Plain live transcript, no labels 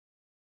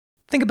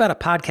Think about a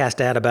podcast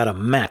ad about a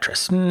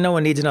mattress. No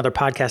one needs another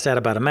podcast ad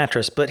about a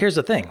mattress, but here's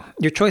the thing.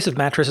 Your choice of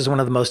mattress is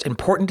one of the most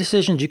important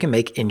decisions you can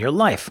make in your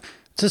life.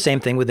 It's the same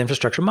thing with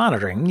infrastructure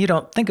monitoring. You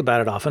don't think about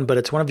it often, but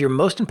it's one of your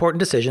most important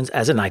decisions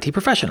as an IT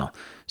professional.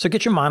 So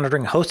get your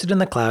monitoring hosted in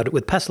the cloud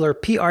with Pessler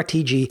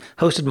PRTG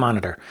Hosted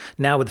Monitor.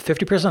 Now with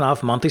 50%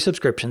 off monthly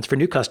subscriptions for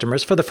new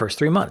customers for the first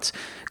 3 months.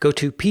 Go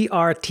to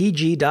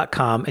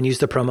prtg.com and use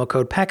the promo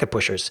code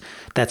PacketPushers.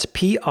 That's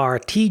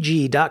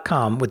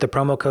prtg.com with the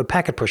promo code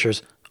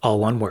PacketPushers. All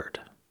one word.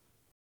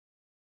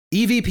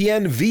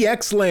 EVPN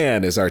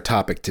VXLAN is our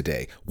topic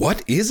today.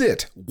 What is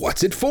it?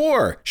 What's it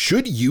for?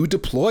 Should you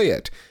deploy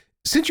it?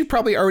 Since you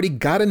probably already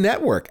got a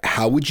network,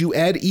 how would you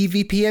add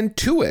EVPN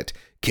to it?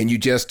 Can you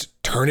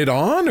just turn it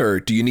on,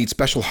 or do you need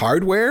special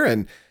hardware?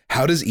 And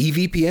how does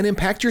EVPN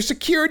impact your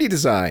security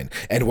design?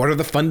 And what are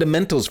the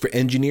fundamentals for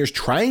engineers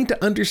trying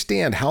to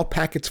understand how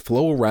packets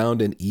flow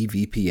around an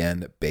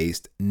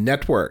EVPN-based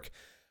network?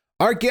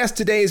 Our guest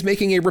today is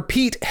making a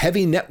repeat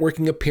heavy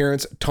networking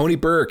appearance, Tony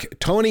Bourke.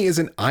 Tony is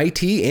an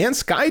IT and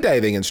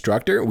skydiving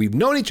instructor. We've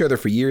known each other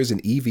for years,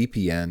 and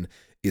EVPN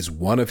is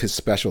one of his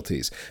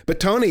specialties. But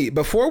Tony,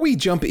 before we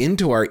jump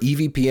into our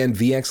EVPN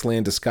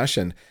VXLAN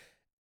discussion,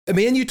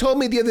 man, you told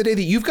me the other day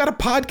that you've got a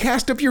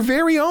podcast of your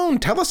very own.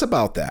 Tell us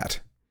about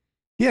that.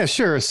 Yeah,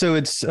 sure. So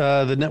it's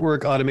the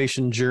Network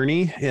Automation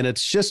Journey, and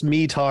it's just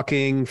me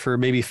talking for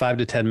maybe 5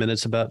 to 10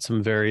 minutes about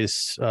some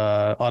various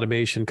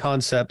automation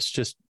concepts,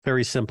 just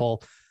very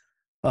simple.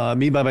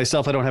 Me by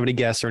myself, I don't have any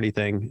guests or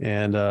anything,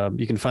 and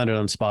you can find it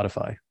on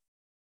Spotify.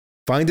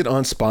 Find it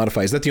on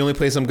Spotify. Is that the only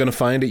place I'm going to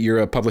find it?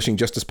 You're publishing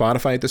just to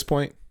Spotify at this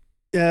point?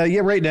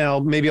 Yeah, right now.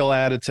 Maybe I'll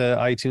add it to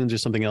iTunes or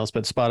something else,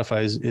 but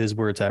Spotify is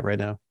where it's at right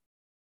now.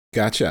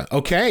 Gotcha.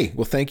 Okay.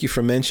 Well, thank you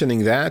for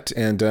mentioning that.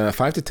 And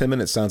 5 to 10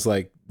 minutes sounds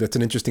like that's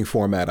an interesting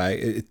format.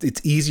 It's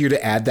easier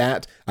to add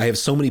that. I have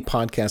so many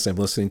podcasts I'm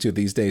listening to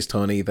these days,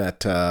 Tony,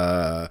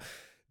 that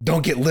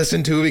don't get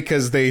listened to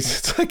because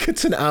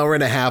it's an hour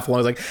and a half long.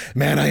 I was like,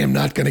 man, I am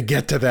not going to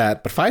get to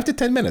that. But 5 to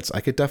 10 minutes,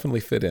 I could definitely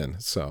fit in.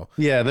 So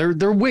yeah,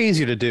 they're way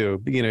easier to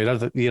do. You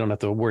know, you don't have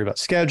to worry about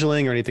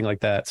scheduling or anything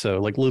like that. So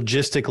like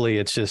logistically,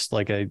 it's just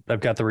like I've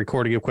got the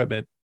recording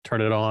equipment,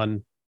 turn it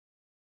on,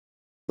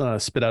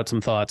 spit out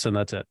some thoughts, and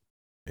that's it.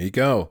 There you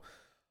go.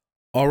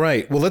 All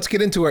right. Well, let's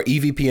get into our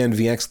EVPN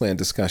VXLAN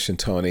discussion,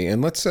 Tony, and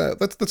let's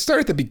start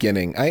at the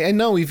beginning. I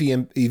know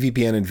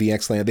EVPN and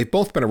VXLAN, they've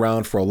both been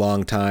around for a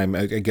long time.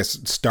 I guess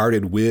it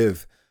started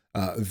with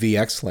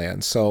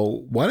VXLAN.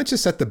 So why don't you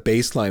set the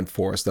baseline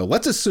for us, though?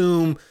 Let's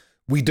assume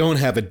we don't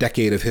have a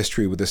decade of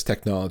history with this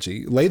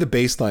technology. Lay the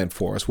baseline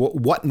for us.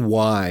 What and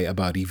why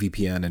about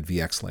EVPN and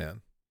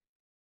VXLAN?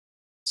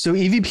 So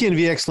EVPN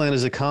VXLAN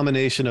is a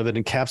combination of an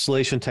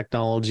encapsulation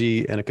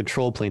technology and a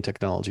control plane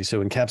technology.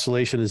 So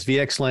encapsulation is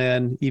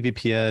VXLAN,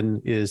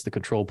 EVPN is the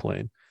control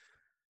plane.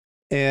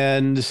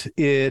 And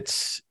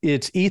it's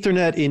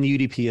Ethernet in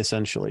UDP,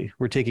 essentially.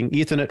 We're taking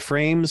Ethernet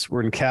frames,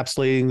 we're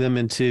encapsulating them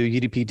into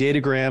UDP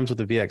datagrams with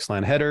a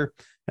VXLAN header,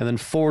 and then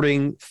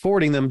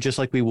forwarding them just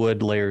like we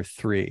would layer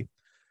 3.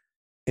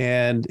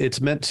 And it's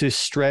meant to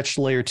stretch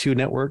layer 2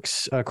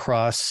 networks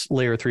across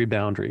layer 3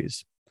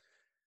 boundaries.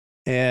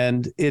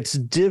 And it's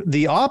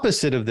the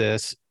opposite of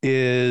this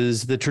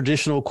is the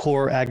traditional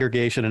core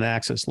aggregation and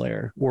access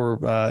layer, or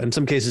in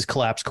some cases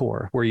collapse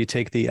core, where you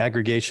take the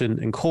aggregation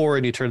and core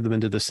and you turn them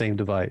into the same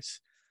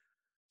device.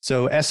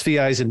 So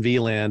SVIs and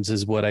VLANs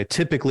is what I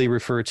typically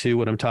refer to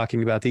when I'm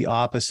talking about the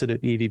opposite of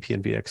EVP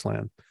and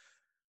VXLAN.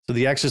 So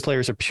the access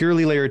layers are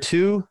purely layer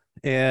 2,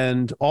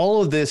 and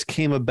all of this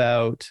came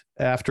about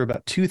after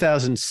about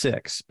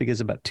 2006,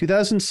 because about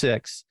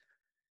 2006,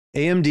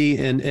 AMD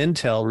and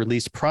Intel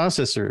released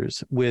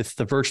processors with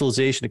the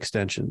virtualization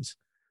extensions.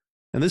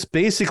 And this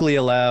basically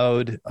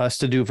allowed us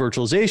to do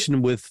virtualization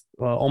with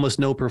almost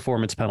no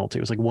performance penalty.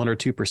 It was like 1 or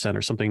 2%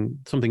 or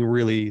something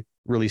really,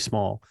 really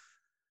small.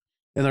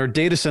 And our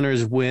data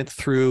centers went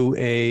through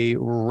a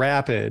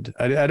rapid,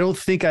 I don't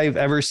think I've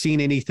ever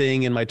seen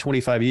anything in my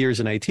 25 years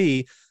in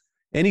IT,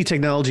 any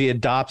technology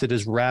adopted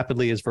as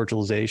rapidly as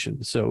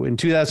virtualization. So in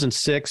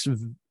 2006,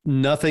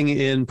 nothing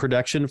in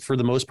production for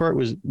the most part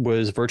was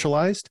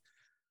virtualized.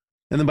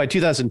 And then by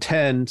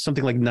 2010,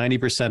 something like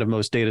 90% of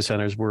most data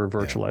centers were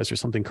virtualized or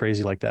something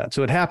crazy like that.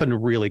 So it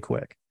happened really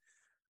quick.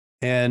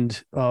 And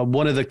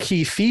one of the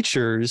key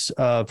features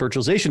of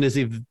virtualization is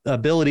the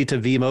ability to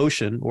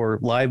vMotion, or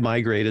live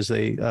migrate as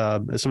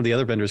some of the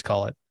other vendors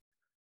call it,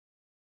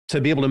 to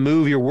be able to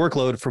move your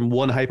workload from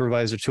one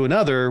hypervisor to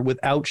another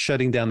without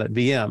shutting down that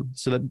VM.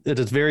 So that it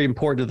is very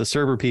important to the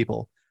server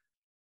people.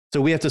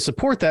 So we have to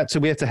support that. So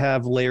we have to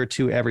have layer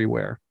 2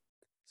 everywhere.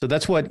 So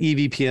that's what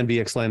EVPN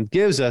VXLAN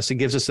gives us. It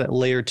gives us that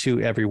layer 2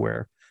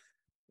 everywhere.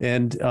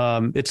 And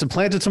it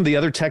supplanted some of the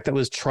other tech that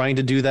was trying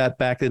to do that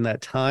back in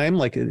that time,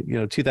 like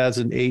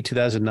 2008,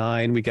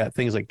 2009. We got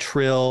things like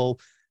Trill,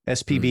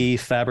 SPB,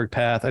 Fabric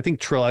Path. I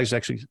think Trill is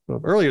actually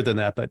earlier than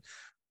that, but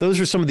those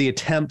are some of the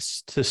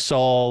attempts to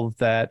solve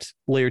that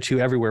layer 2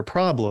 everywhere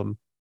problem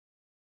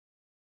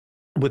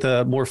with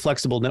a more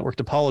flexible network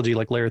topology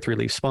like layer 3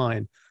 leaf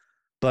spine.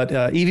 But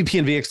EVP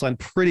and VXLAN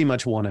pretty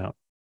much won out.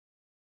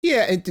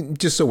 Yeah, and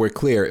just so we're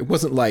clear, it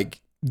wasn't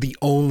like the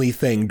only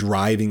thing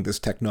driving this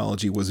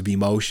technology was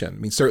vMotion. I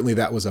mean, certainly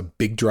that was a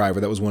big driver.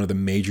 That was one of the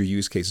major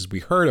use cases we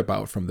heard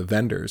about from the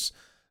vendors,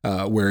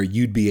 where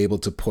you'd be able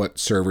to put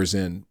servers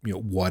in,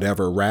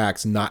 whatever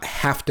racks, not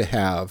have to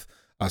have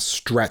a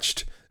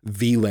stretched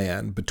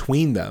VLAN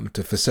between them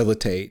to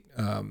facilitate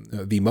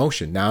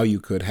vMotion. Now you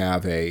could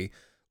have a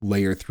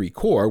layer 3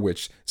 core,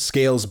 which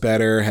scales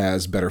better,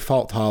 has better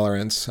fault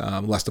tolerance,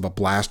 less of a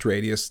blast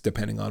radius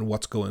depending on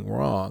what's going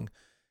wrong,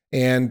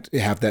 and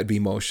have that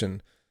vMotion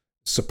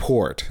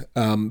support.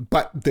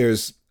 But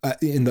there's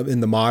in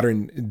the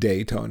modern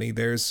day, Tony,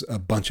 there's a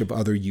bunch of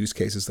other use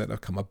cases that have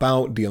come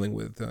about dealing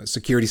with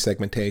security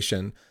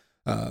segmentation,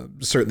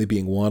 certainly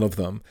being one of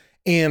them.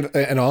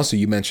 And also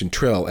you mentioned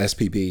Trill,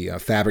 SPB,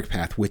 Fabric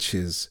Path, which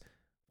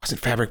wasn't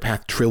Fabric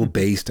Path Trill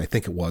based? I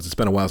think it was. It's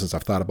been a while since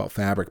I've thought about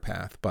Fabric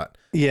Path, but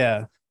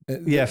yeah.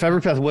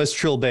 Fabric Path was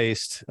Trill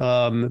based,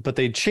 but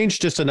they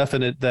changed just enough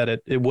in it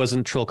that it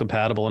wasn't Trill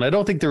compatible. And I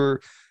don't think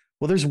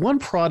there's one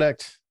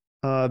product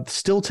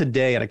still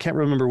today, and I can't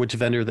remember which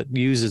vendor that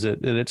uses it,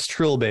 and it's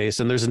Trill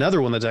based. And there's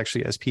another one that's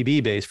actually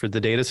SPB based for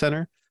the data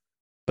center,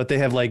 but they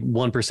have like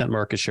 1%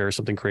 market share or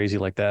something crazy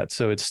like that.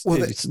 So it's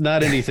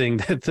not anything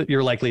that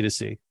you're likely to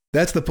see.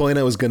 That's the point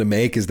I was going to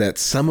make, is that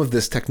some of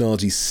this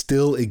technology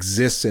still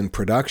exists in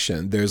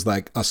production. There's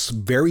like a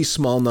very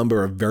small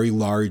number of very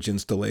large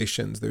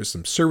installations. There's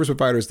some service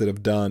providers that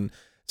have done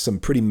some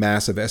pretty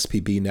massive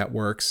SPB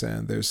networks,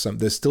 and there's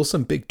still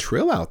some big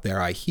Trill out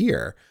there, I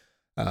hear.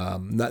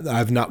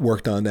 I've not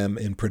worked on them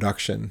in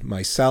production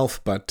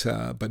myself, but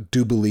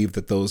do believe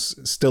that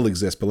those still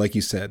exist. But like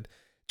you said,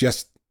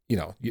 just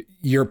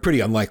you're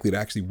pretty unlikely to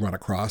actually run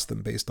across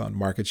them based on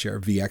market share.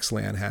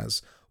 VXLAN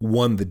has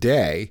won the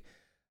day.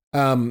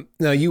 Now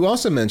you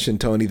also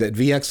mentioned, Tony, that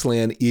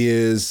VXLAN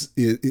is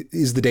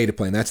the data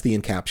plane. That's the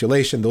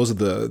encapsulation. Those are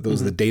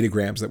the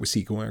datagrams that we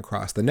see going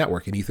across the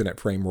network, an Ethernet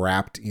frame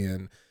wrapped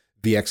in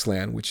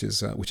VXLAN, which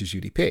is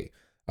UDP.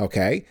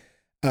 Okay.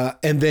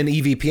 And then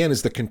EVPN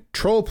is the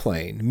control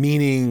plane,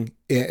 meaning,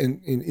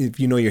 and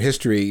if you know your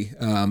history,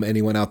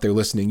 anyone out there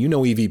listening,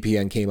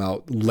 EVPN came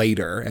out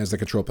later as the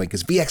control plane,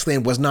 because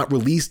VXLAN was not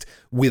released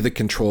with a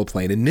control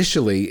plane.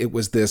 Initially, it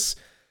was this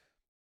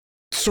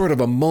sort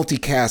of a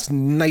multicast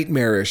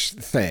nightmarish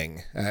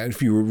thing.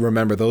 If you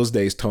remember those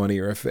days, Tony,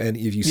 or if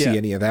you see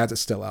any of that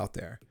that's still out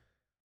there.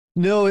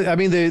 No, I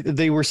mean,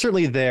 they were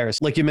certainly there.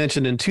 Like you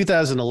mentioned, in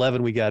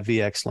 2011, we got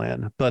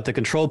VXLAN, but the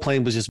control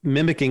plane was just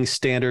mimicking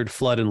standard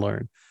flood and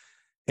learn.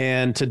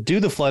 And to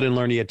do the flood and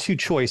learn, you had two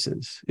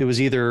choices. It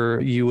was either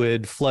you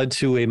would flood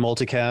to a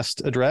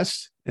multicast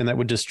address, and that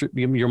would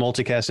distribute, your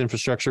multicast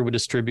infrastructure would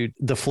distribute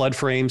the flood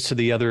frames to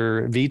the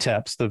other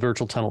VTEPs, the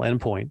virtual tunnel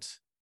endpoints,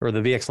 or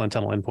the VXLAN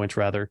tunnel endpoints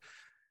rather.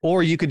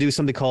 Or you could do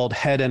something called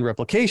head-end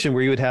replication,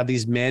 where you would have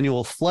these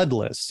manual flood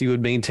lists. You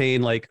would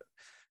maintain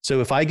so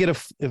if I get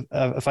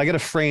a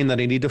frame that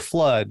I need to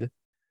flood,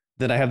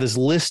 then I have this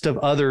list of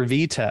other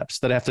VTEPs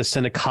that I have to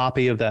send a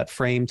copy of that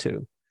frame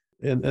to.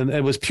 And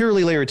it was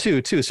purely layer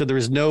 2 too. So there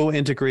was no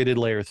integrated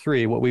layer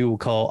 3, what we will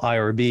call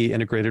IRB,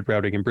 integrated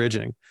routing and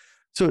bridging.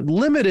 So it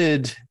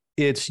limited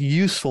its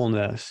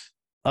usefulness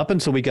up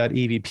until we got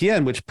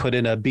EVPN, which put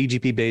in a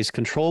BGP-based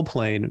control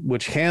plane,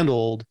 which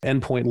handled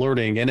endpoint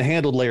learning and it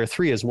handled layer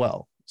 3 as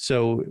well.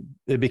 So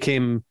it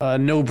became a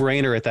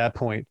no-brainer at that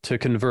point to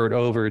convert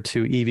over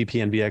to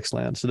EVPN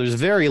VXLAN. So there's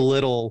very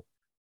little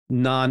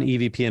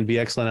non-EVPN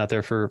VXLAN out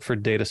there for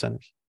data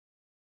centers.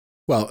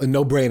 Well, a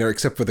no-brainer,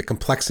 except for the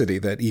complexity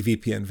that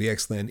EVPN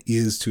VXLAN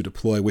is to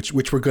deploy, which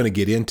we're going to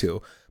get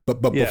into.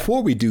 But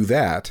before we do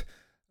that,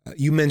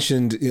 you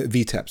mentioned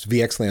VTEPs,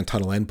 VXLAN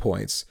tunnel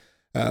endpoints,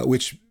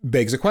 which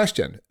begs a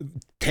question.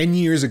 10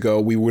 years ago,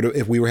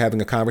 if we were having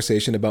a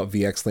conversation about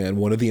VXLAN,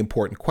 one of the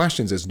important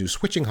questions as new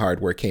switching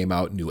hardware came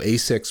out, new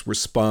ASICs were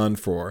spun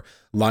for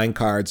line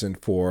cards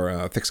and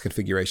for fixed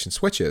configuration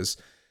switches.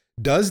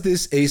 Does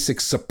this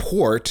ASIC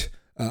support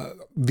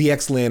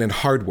VXLAN in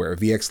hardware,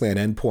 VXLAN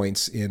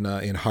endpoints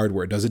in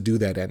hardware? Does it do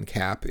that end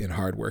cap in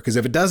hardware? Because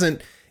if it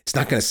doesn't, it's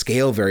not going to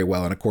scale very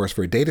well. And of course,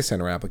 for a data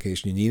center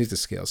application, you need it to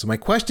scale. So my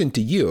question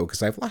to you,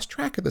 because I've lost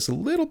track of this a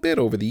little bit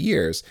over the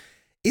years,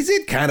 is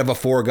it kind of a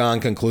foregone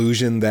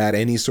conclusion that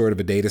any sort of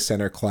a data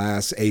center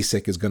class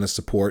ASIC is going to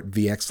support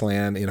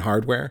VXLAN in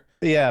hardware?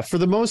 Yeah, for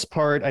the most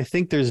part, I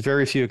think there's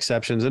very few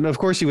exceptions. And of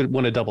course, you would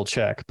want to double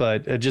check,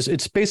 but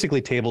it's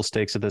basically table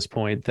stakes at this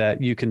point that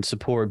you can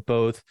support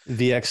both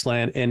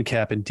VXLAN,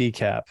 NCAP, and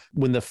DCAP.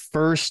 When the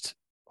first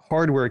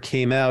hardware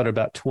came out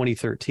about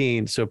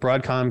 2013, so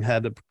Broadcom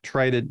had the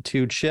Trident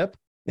 2 chip,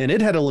 and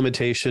it had a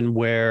limitation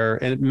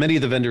where, and many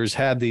of the vendors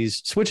had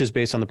these switches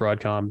based on the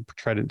Broadcom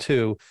Trident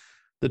 2,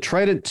 the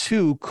Trident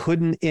 2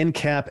 couldn't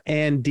NCAP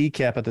and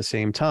DCAP at the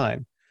same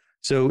time.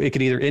 So it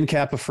could either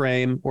NCAP a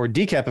frame or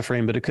DCAP a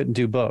frame, but it couldn't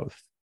do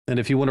both. And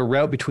if you want to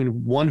route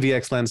between one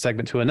VXLAN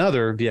segment to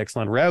another,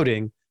 VXLAN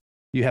routing,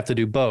 you have to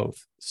do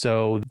both.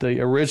 So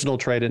the original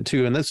Trident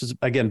 2, and this is,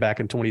 again,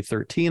 back in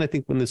 2013, I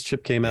think when this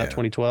chip came out,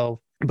 2012.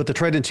 But the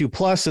Trident 2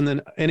 Plus and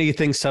then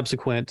anything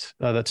subsequent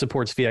that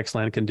supports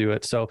VXLAN can do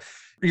it. So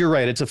you're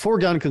right. It's a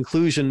foregone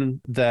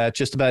conclusion that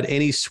just about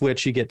any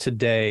switch you get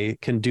today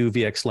can do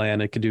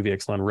VXLAN. It can do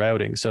VXLAN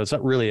routing. So it's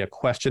not really a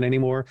question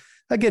anymore.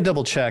 Again,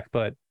 double check,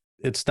 but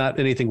it's not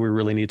anything we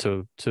really need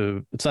to.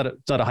 It's not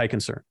a high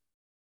concern.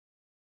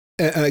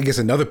 I guess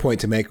another point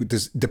to make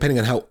is depending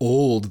on how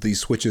old these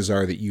switches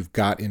are that you've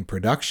got in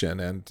production,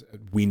 and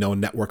we know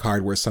network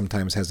hardware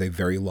sometimes has a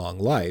very long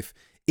life,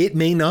 it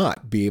may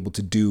not be able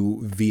to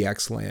do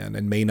VXLAN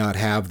and may not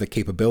have the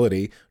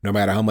capability, no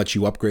matter how much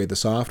you upgrade the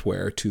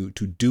software, to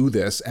do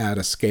this at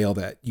a scale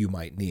that you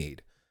might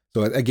need.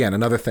 So again,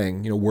 another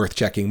thing worth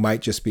checking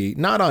might just be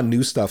not on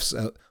new stuff.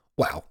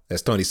 Well,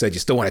 as Tony said, you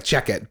still want to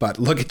check it, but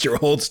look at your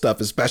old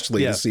stuff,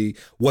 especially to see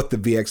what the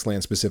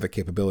VXLAN specific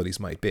capabilities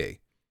might be.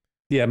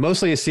 Yeah,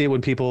 mostly you see it when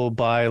people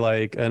buy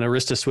like an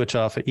Arista switch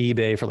off of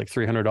eBay for like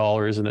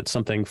 $300, and it's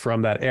something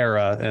from that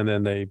era, and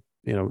then they,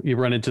 you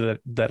run into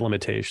that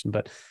limitation.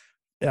 But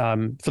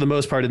for the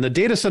most part, in the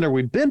data center,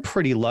 we've been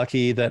pretty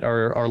lucky that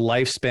our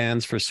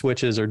lifespans for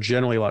switches are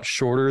generally a lot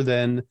shorter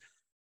than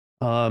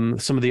some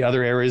of the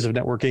other areas of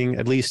networking,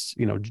 at least,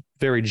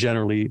 very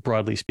generally,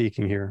 broadly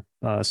speaking here.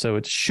 So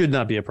it should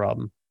not be a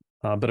problem.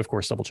 But of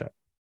course, double check.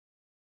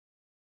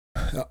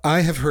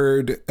 I have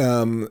heard,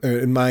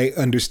 and my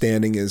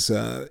understanding is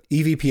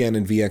EVPN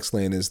and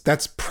VXLAN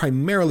that's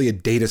primarily a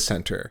data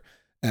center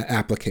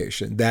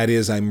application. That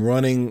is, I'm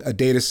running a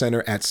data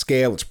center at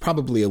scale. It's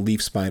probably a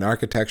leaf spine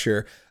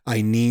architecture.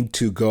 I need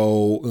to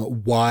go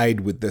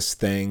wide with this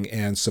thing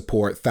and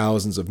support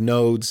thousands of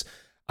nodes.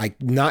 I'm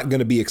not going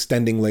to be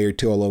extending layer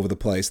 2 all over the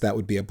place. That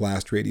would be a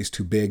blast radius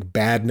too big.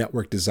 Bad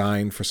network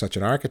design for such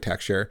an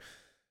architecture.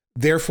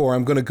 Therefore,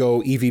 I'm going to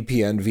go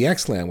EVPN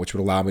VXLAN, which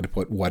would allow me to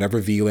put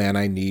whatever VLAN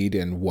I need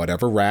in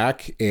whatever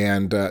rack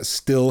and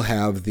still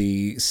have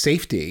the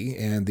safety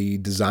and the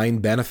design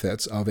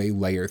benefits of a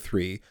layer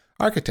 3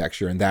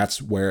 architecture. And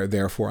that's where,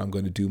 therefore, I'm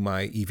going to do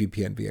my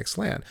EVPN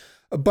VXLAN.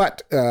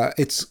 But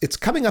it's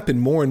coming up in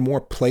more and more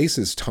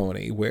places,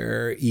 Tony,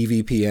 where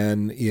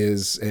EVPN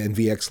and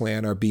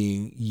VXLAN are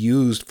being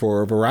used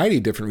for a variety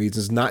of different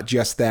reasons, not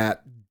just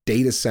that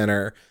data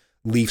center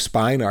leaf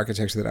spine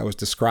architecture that I was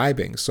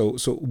describing. So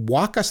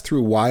walk us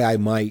through why I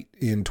might,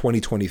 in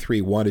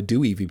 2023, want to do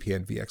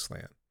EVPN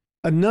VXLAN.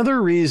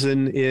 Another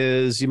reason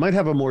is you might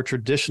have a more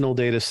traditional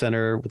data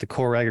center with the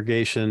core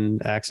aggregation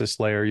access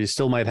layer. You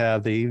still might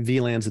have the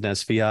VLANs and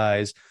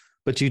SVIs,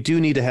 but you do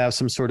need to have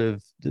some sort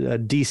of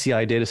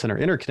DCI data center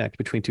interconnect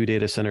between two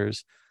data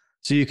centers.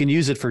 So you can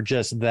use it for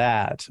just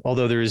that.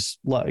 Although there's,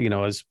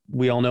 as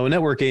we all know in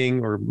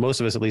networking, or most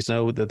of us at least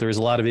know, that there's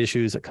a lot of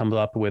issues that come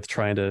up with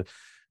trying to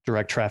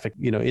direct traffic,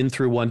 in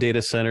through one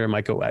data center.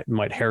 It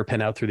might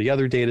hairpin out through the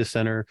other data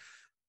center.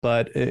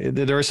 But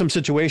there are some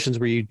situations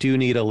where you do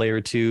need a layer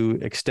 2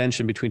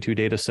 extension between two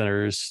data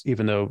centers,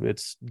 even though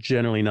it's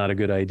generally not a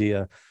good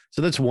idea.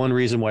 So that's one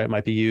reason why it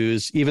might be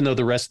used, even though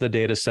the rest of the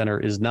data center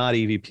is not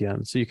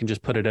EVPN. So you can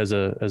just put it as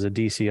a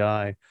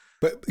DCI.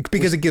 But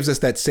because it gives us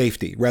that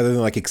safety, rather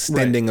than like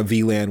extending a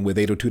VLAN with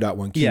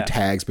 802.1q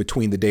tags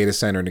between the data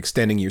center and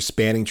extending your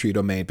spanning tree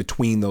domain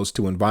between those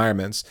two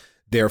environments.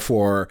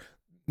 Therefore,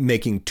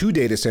 making two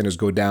data centers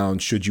go down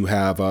should you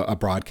have a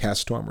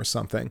broadcast storm or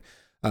something.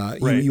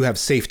 You have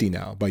safety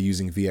now by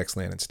using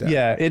VXLAN instead.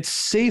 Yeah, it's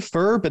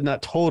safer, but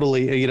not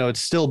totally. It's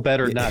still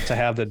better not to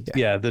have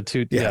the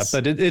two. Yes.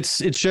 But it's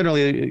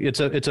generally it's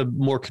a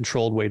more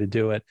controlled way to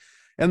do it.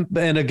 And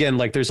again,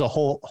 like there's a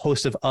whole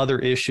host of other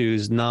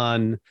issues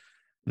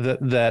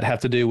that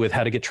have to do with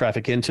how to get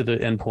traffic into the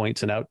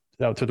endpoints and out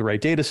through the right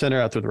data center,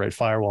 out through the right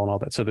firewall and all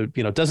that. So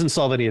it doesn't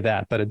solve any of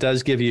that, but it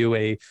does give you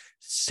a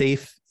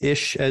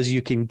safe-ish as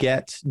you can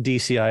get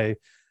DCI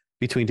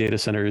between data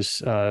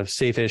centers,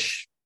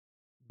 safe-ish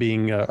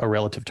being a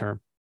relative term.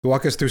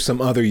 Walk us through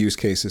some other use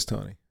cases,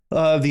 Tony.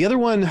 The other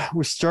one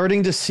we're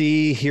starting to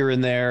see here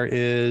and there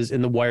is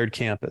in the wired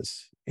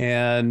campus.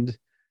 And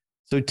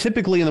so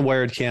typically in the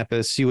wired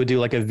campus, you would do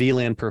like a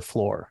VLAN per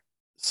floor,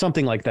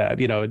 something like that.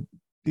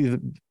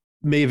 It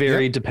may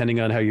vary depending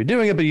on how you're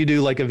doing it, but you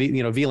do like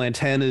VLAN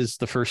 10 is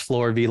the first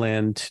floor,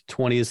 VLAN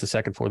 20 is the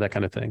second floor, that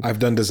kind of thing. I've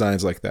done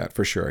designs like that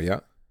for sure. Yeah.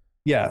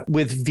 Yeah.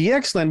 With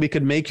VXLAN, we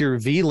could make your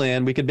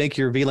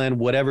VLAN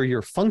whatever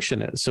your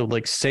function is. So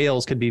like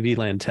sales could be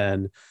VLAN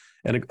 10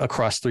 and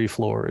across 3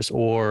 floors,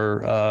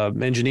 or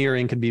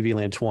engineering could be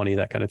VLAN 20,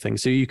 that kind of thing.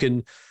 So you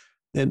can,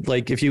 and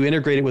like if you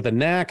integrate it with a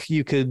NAC,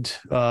 you could,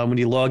 when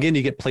you log in,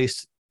 you get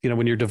placed,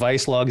 when your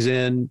device logs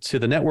in to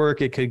the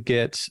network, it could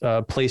get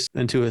placed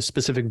into a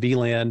specific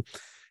VLAN.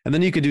 And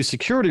then you could do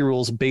security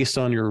rules based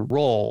on your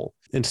role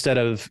instead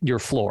of your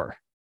floor.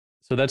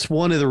 So that's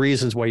one of the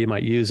reasons why you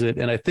might use it.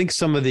 And I think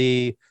some of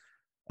the,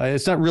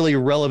 it's not really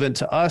relevant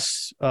to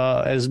us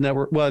as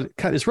network. Well,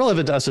 it's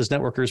relevant to us as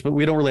networkers, but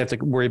we don't really have to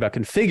worry about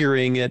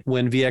configuring it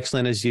when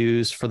VXLAN is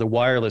used for the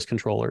wireless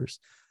controllers.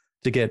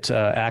 to get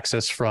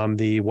access from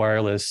the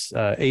wireless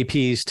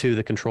APs to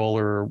the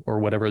controller or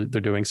whatever they're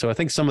doing. So I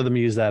think some of them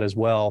use that as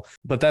well,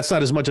 but that's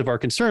not as much of our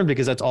concern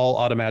because that's all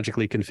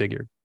automatically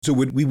configured. So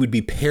we would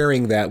be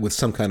pairing that with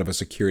some kind of a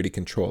security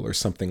control or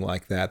something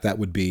like that. That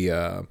would be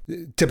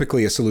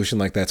typically a solution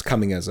like that's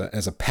coming as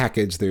a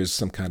package. There's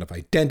some kind of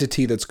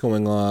identity that's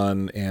going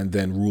on, and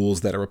then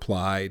rules that are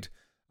applied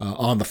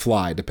on the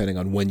fly, depending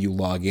on when you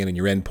log in and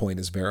your endpoint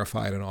is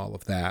verified and all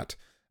of that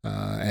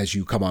as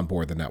you come on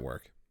board the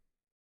network.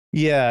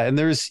 Yeah, and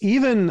there's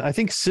even, I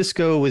think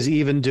Cisco was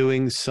even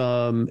doing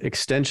some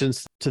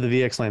extensions to the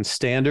VXLAN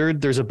standard.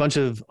 There's a bunch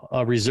of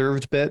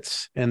reserved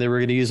bits, and they were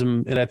going to use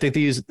them. And I think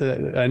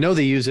I know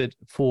they use it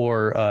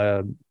for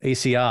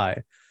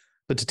ACI,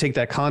 but to take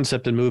that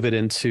concept and move it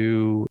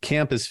into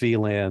campus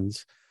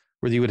VLANs,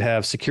 where you would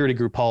have security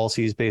group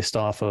policies based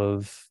off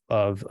of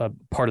a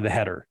part of the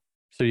header,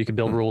 so you could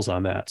build rules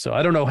on that. So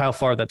I don't know how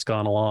far that's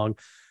gone along,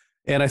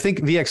 and I think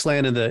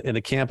VXLAN in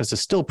the campus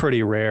is still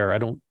pretty rare. I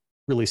don't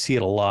really see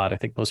it a lot. I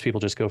think most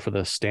people just go for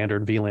the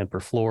standard VLAN per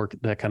floor,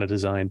 that kind of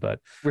design, but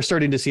we're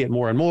starting to see it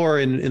more and more.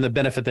 And the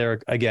benefit there,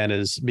 again,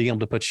 is being able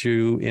to put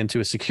you into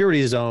a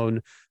security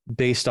zone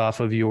based off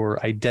of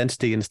your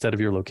identity instead of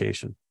your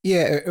location.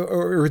 Yeah,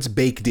 or it's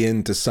baked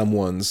into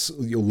someone's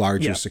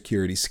larger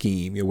security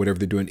scheme, whatever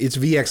they're doing. It's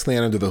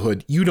VXLAN under the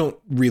hood. You don't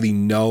really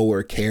know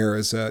or care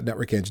as a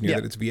network engineer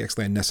that it's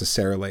VXLAN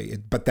necessarily,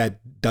 but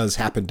that does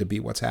happen to be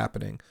what's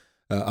happening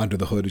under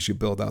the hood as you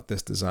build out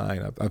this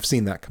design. I've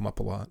seen that come up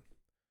a lot.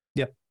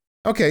 Yep.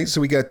 Okay,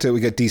 so we got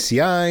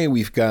DCI,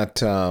 we've got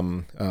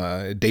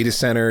data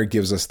center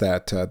gives us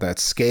that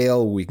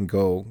scale. We can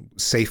go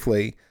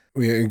safely.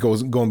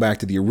 Going back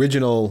to the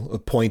original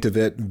point of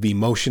it,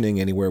 vMotioning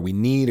anywhere we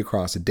need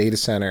across a data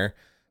center,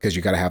 because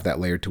you got to have that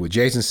layer 2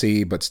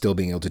 adjacency, but still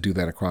being able to do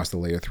that across the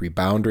layer 3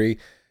 boundary.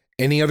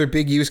 Any other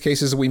big use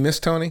cases that we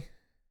missed, Tony?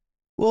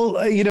 Well,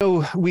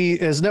 we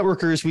as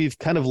networkers, we've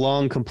kind of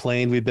long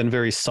complained. We've been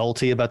very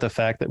salty about the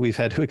fact that we've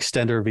had to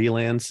extend our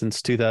VLAN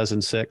since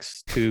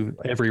 2006 to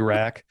every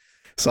rack.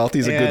 Salty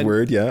is a good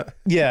word, yeah.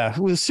 Yeah, it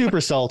was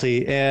super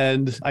salty.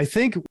 And I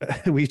think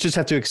we just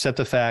have to accept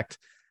the fact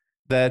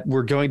that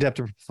we're going to have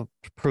to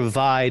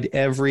provide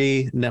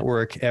every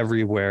network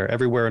everywhere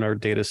in our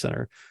data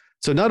center.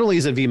 So not only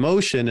is it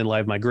vMotion and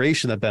live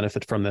migration that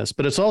benefit from this,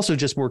 but it's also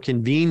just more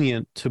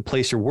convenient to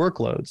place your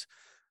workloads,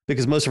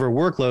 because most of our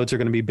workloads are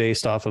going to be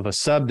based off of a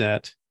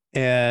subnet.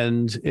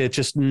 And it's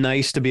just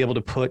nice to be able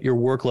to put your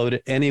workload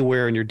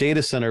anywhere in your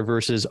data center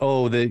versus,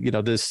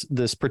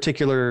 this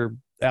particular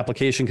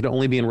application can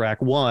only be in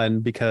rack 1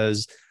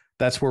 because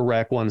that's where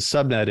rack 1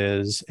 subnet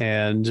is.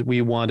 And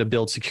we want to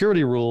build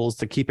security rules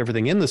to keep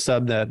everything in the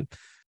subnet.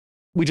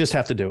 We just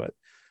have to do it.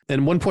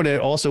 And one point I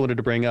also wanted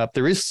to bring up,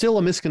 there is still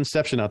a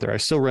misconception out there. I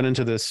still run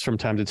into this from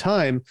time to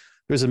time.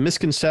 There's a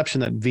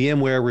misconception that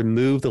VMware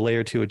removed the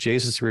layer 2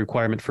 adjacency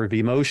requirement for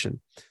vMotion.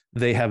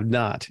 They have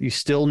not. You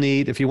still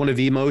need, if you want to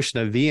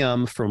vMotion a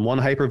VM from one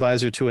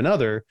hypervisor to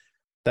another,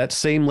 that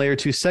same layer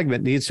 2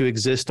 segment needs to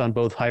exist on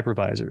both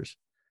hypervisors.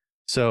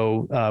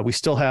 So we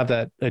still have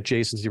that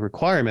adjacency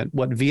requirement.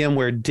 What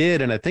VMware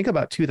did, and I think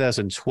about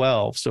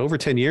 2012, so over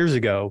 10 years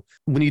ago,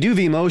 when you do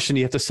vMotion,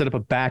 you have to set up a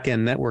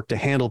back-end network to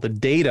handle the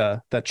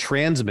data that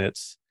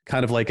transmits,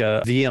 kind of like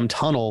a VM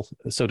tunnel,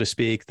 so to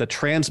speak, that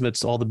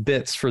transmits all the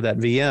bits for that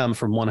VM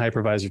from one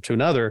hypervisor to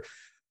another.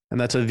 And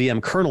that's a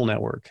VM kernel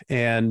network.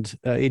 And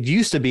it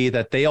used to be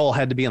that they all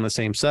had to be on the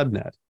same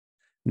subnet.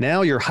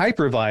 Now your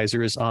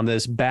hypervisors on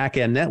this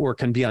back-end network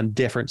can be on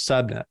different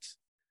subnets.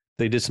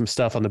 They did some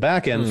stuff on the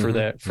back end for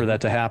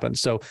that to happen.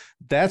 So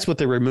that's what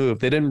they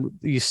removed.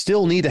 You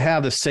still need to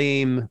have the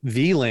same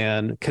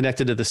VLAN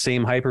connected to the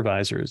same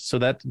hypervisors. So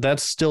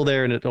that's still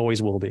there, and it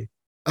always will be.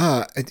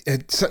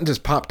 Something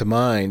just popped to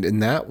mind,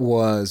 and that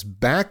was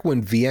back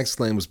when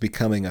VXLAN was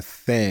becoming a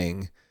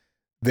thing.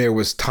 There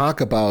was talk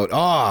about,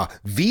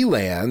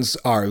 VLANs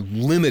are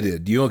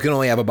limited. You can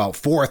only have about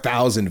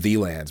 4,000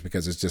 VLANs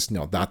because it's just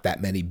not that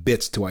many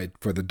bits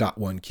for the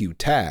 .1Q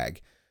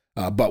tag.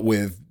 But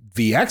with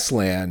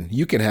VXLAN,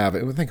 you can have, I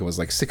think it was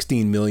like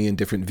 16 million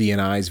different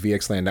VNIs,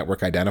 VXLAN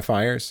network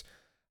identifiers.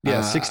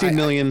 Yeah,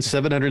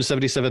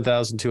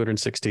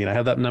 16,777,216. I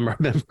have that number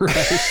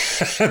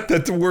memorized.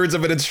 That's the words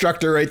of an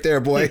instructor right there,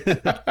 boy.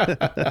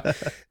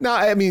 No,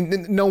 I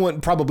mean, no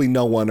one,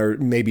 or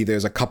maybe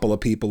there's a couple of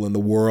people in the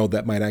world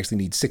that might actually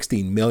need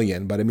 16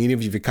 million. But I mean,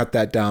 if you cut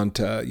that down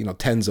to,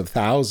 tens of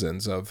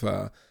thousands of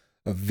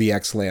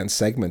VXLAN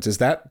segments, is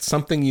that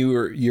something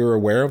you're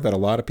aware of, that a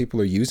lot of people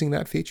are using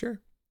that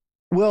feature?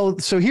 Well,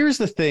 so here's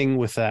the thing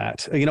with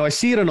that. I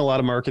see it in a lot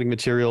of marketing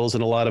materials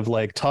and a lot of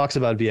talks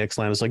about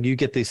VXLAN. It's like you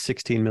get these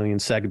 16 million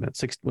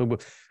segments. We're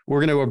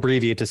going to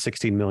abbreviate to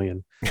 16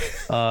 million.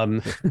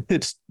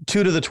 It's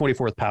 2 to the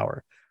 24th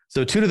power.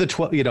 So 2 to the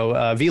 12,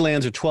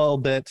 VLANs are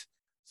 12-bit.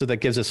 So that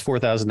gives us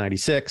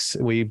 4,096.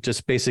 We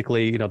just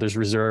basically, there's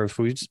reserve.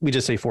 We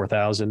just say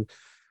 4,000.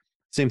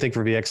 Same thing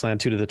for VXLAN,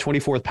 2 to the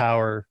 24th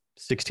power,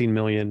 16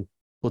 million.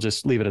 We'll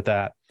just leave it at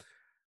that.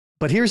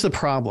 But here's the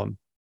problem.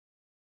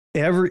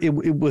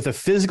 With a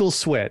physical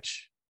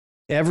switch,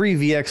 every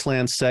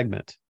VXLAN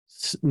segment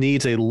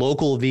needs a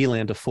local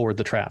VLAN to forward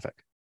the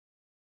traffic.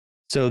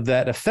 So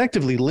that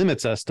effectively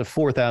limits us to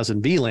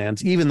 4,000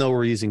 VLANs, even though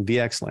we're using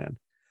VXLAN.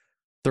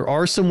 There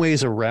are some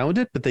ways around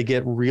it, but they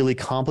get really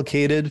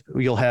complicated.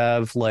 You'll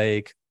have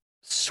like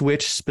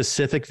switch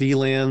specific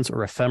VLANs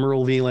or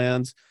ephemeral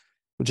VLANs,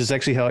 which is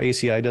actually how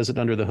ACI does it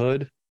under the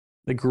hood.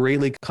 It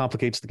greatly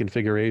complicates the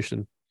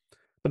configuration.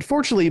 But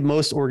fortunately,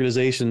 most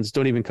organizations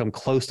don't even come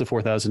close to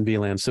 4,000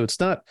 VLANs. So it's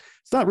not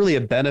really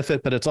a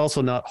benefit, but it's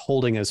also not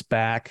holding us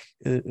back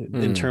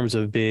in terms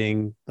of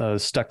being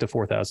stuck to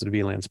 4,000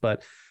 VLANs.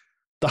 But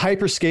the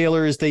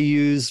hyperscalers, they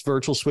use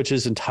virtual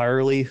switches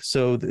entirely.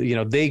 So,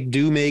 they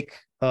do make,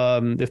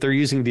 if they're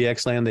using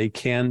VXLAN, they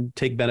can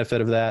take benefit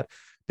of that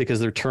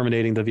because they're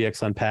terminating the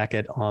VXLAN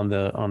packet on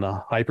the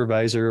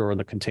hypervisor or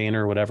the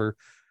container or whatever.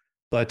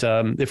 But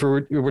if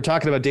we're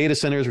talking about data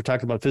centers, we're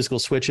talking about physical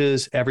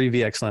switches, every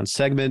VXLAN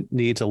segment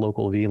needs a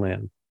local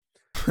VLAN.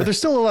 But there's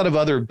still a lot of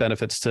other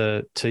benefits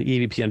to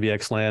EVP and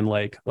VXLAN.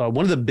 Like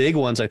one of the big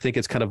ones I think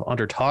it's kind of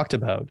under talked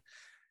about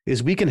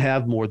is we can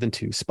have more than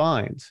 2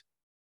 spines.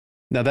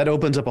 Now that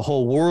opens up a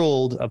whole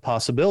world of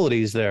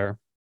possibilities there,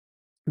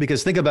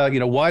 because think about,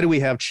 why do we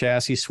have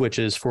chassis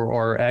switches for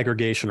our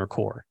aggregation or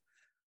core?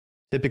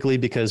 Typically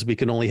because we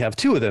can only have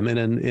 2 of them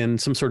in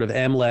some sort of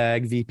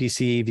MLAG,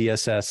 VPC,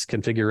 VSS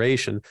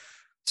configuration.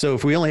 So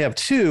if we only have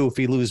 2, if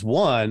we lose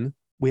 1,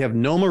 we have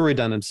no more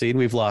redundancy and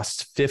we've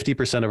lost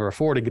 50% of our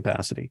forwarding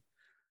capacity.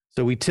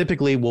 So we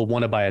typically will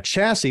want to buy a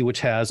chassis which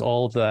has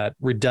all of that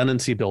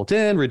redundancy built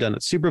in,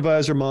 redundant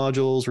supervisor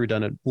modules,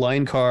 redundant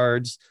line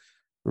cards,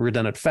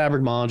 redundant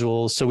fabric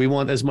modules. So we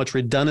want as much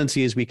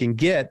redundancy as we can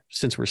get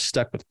since we're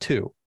stuck with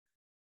 2.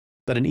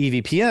 But in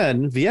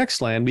EVPN,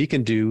 VXLAN, we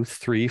can do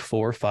 3,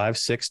 4, 5,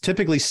 6.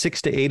 Typically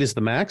 6 to 8 is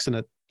the max, and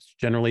it's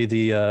generally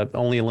the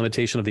only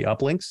limitation of the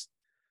uplinks.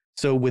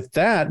 So with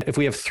that, if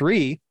we have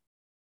 3,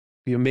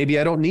 maybe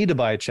I don't need to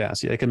buy a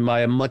chassis. I can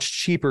buy a much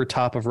cheaper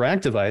top of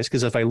rack device,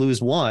 because if I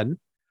lose 1,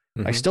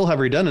 I still have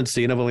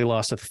redundancy and I've only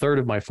lost 1/3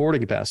 of my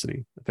forwarding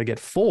capacity. If I get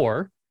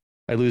 4,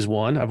 I lose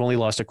 1, I've only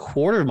lost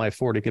 1/4 of my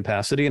forwarding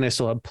capacity and I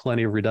still have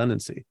plenty of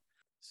redundancy.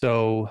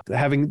 So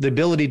having the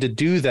ability to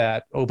do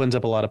that opens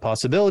up a lot of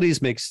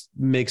possibilities,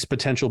 makes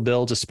potential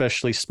builds,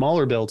 especially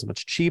smaller builds,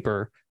 much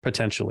cheaper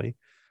potentially,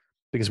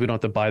 because we don't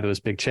have to buy those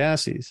big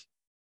chassis.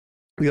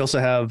 We also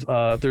have,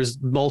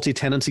 there's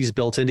multi-tenancies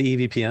built into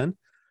EVPN.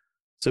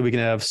 So we can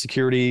have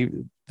security.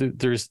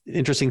 There's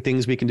interesting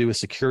things we can do with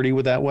security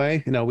with that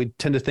way. We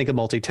tend to think of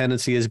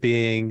multi-tenancy as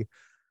being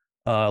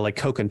like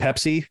Coke and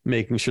Pepsi,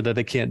 making sure that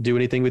they can't do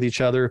anything with each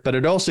other. But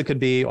it also could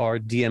be our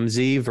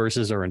DMZ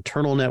versus our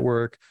internal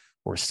network,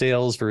 or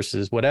sales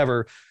versus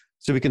whatever.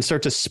 So we can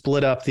start to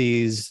split up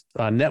these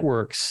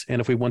networks. And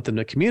if we want them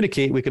to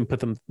communicate, we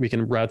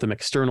can route them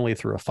externally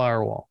through a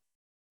firewall.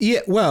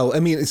 Yeah, well, I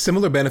mean, it's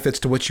similar benefits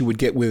to what you would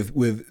get with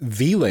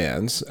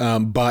VLANs,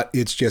 but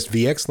it's just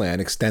VXLAN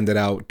extended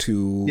out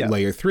to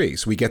layer 3.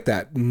 So we get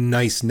that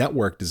nice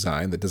network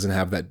design that doesn't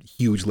have that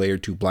huge layer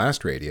 2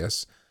 blast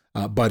radius,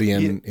 but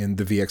in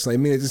the VXLAN. I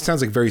mean, it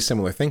sounds like very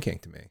similar thinking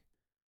to me.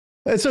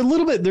 It's a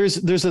little bit, there's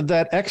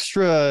that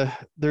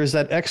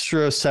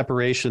extra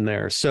separation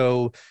there.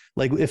 So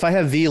like if I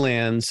have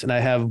VLANs and I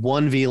have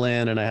one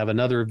VLAN and I have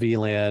another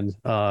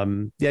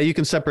VLAN, you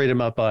can separate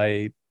them up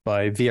by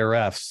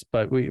VRFs,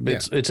 but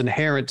it's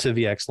inherent to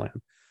VXLAN.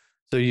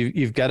 So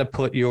you've got to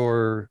put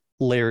your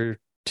layer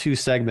 2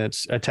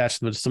 segments, attach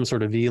them to some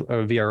sort of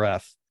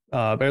VRF.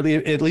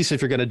 At least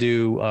if you're going to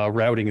do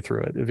routing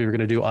through it, if you're going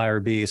to do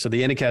IRB. So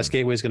the Anycast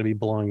gateway is going to be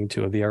belonging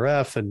to a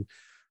VRF, and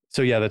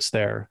so that's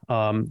there.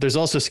 There's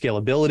also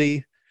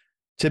scalability.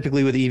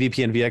 Typically with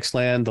EVP and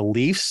VXLAN, the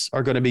leafs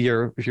are going to be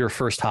your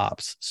first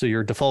hops. So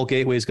your default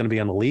gateway is going to be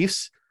on the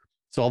leafs.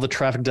 So all the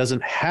traffic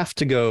doesn't have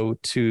to go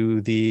to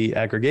the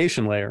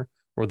aggregation layer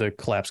or the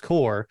collapsed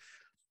core.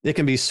 It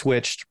can be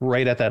switched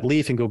right at that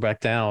leaf and go back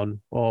down,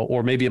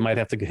 or maybe it might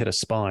have to hit a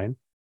spine.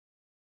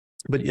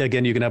 But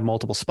again, you can have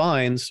multiple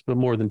spines, but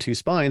more than 2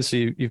 spines. So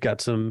you've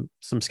got some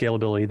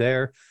scalability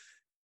there.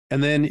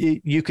 And then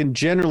you can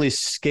generally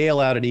scale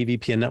out an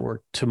EVPN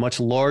network to much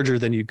larger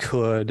than you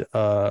could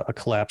a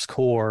collapsed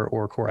core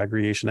or core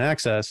aggregation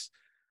access,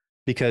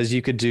 because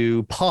you could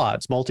do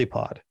pods,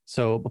 multi-pod.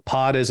 So a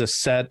pod is a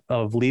set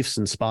of leafs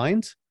and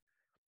spines,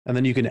 and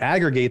then you can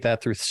aggregate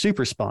that through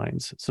super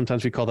spines.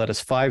 Sometimes we call that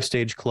as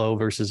 5-stage CLO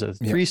versus a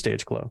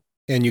 3-stage CLO.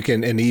 And you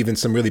can, and even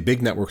some really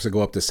big networks that go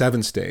up to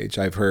 7-stage.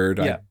 I've heard.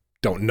 I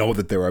don't know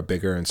that there are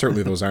bigger, and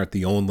certainly those aren't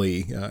the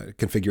only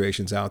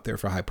configurations out there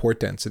for high port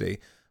density.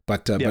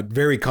 But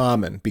very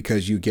common,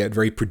 because you get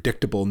very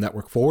predictable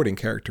network forwarding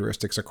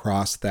characteristics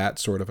across that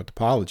sort of a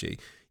topology.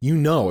 You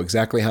know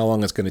exactly how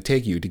long it's going to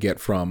take you to get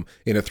from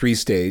in a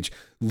 3-stage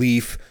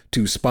leaf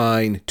to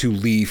spine to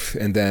leaf,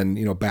 and then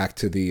back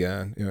to the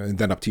and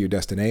then up to your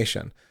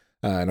destination.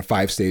 In a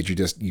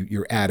 5-stage,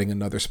 you're adding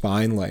another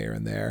spine layer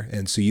in there,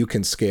 and so you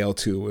can scale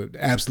to an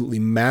absolutely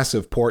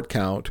massive port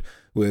count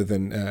with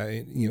an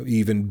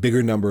even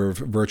bigger number of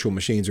virtual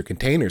machines or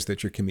containers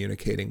that you're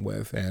communicating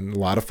with. And a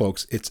lot of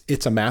folks,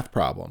 it's a math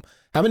problem.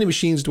 How many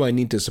machines do I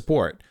need to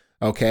support?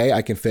 Okay,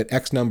 I can fit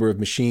X number of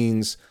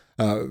machines,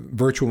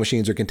 virtual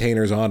machines or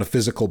containers on a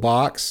physical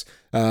box,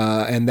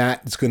 and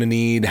that's going to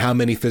need how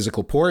many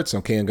physical ports?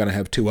 Okay, I'm going to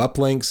have 2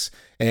 uplinks,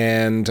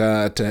 and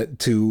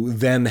to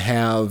then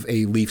have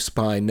a leaf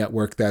spine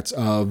network that's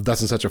of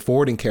thus and such a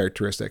forwarding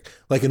characteristic,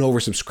 like an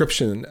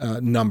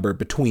oversubscription number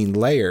between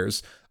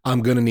layers,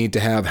 I'm going to need to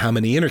have how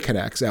many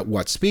interconnects at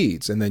what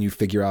speeds, and then you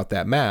figure out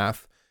that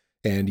math.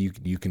 And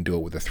you can do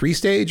it with a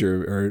 3-stage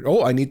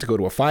or I need to go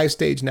to a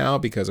 5-stage now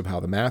because of how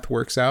the math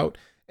works out,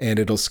 and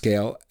it'll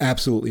scale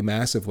absolutely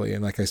massively.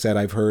 And like I said,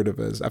 I've heard of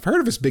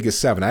as big as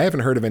 7. I haven't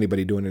heard of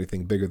anybody doing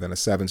anything bigger than a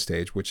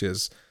 7-stage, which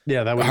is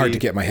that would hard to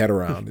get my head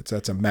around.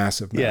 That's a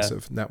massive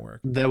network.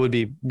 That would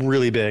be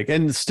really big.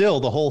 And still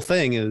the whole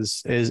thing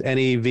is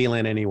any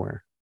VLAN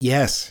anywhere.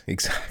 Yes,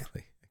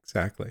 exactly.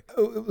 Exactly.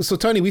 So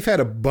Tony, we've had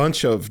a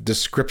bunch of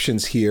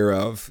descriptions here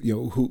of,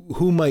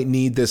 who might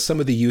need this, some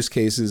of the use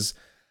cases.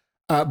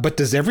 But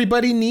does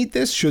everybody need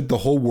this? Should the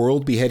whole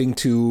world be heading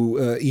to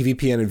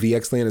EVPN and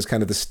VXLAN as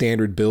kind of the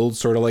standard build,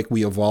 sort of like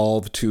we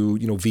evolved to,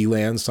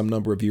 VLAN some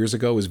number of years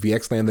ago? Is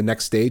VXLAN the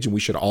next stage and we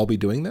should all be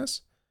doing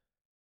this?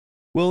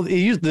 Well,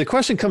 the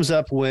question comes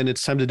up when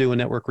it's time to do a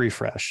network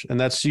refresh. And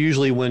that's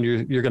usually when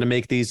you're going to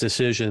make these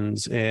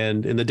decisions.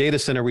 And in the data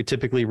center, we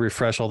typically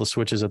refresh all the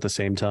switches at the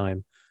same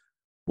time,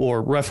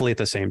 or roughly at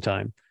the same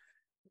time.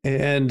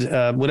 And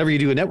whenever you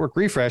do a network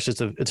refresh,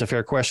 it's a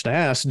fair question to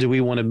ask: do we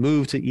want to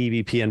move to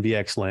EVPN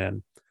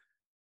VXLAN?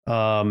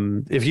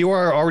 If you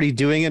are already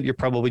doing it, you're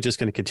probably just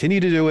going to continue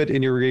to do it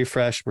in your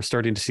refresh. We're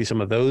starting to see some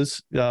of those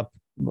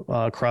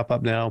crop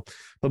up now.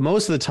 But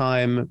most of the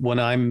time, when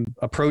I'm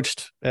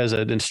approached as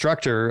an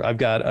instructor, I've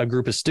got a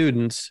group of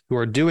students who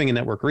are doing a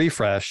network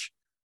refresh,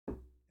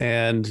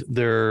 and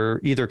they're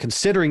either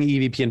considering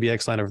EVPN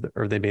VXLAN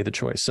or they made the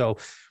choice. So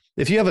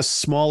if you have a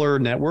smaller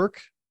network,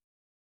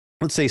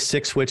 let's say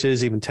 6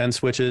 switches, even 10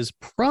 switches,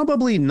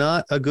 probably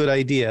not a good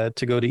idea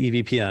to go to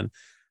EVPN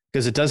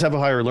because it does have a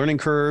higher learning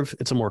curve.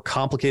 It's a more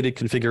complicated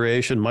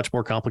configuration, much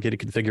more complicated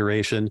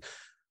configuration,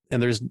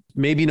 and there's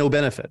maybe no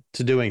benefit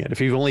to doing it. If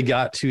you've only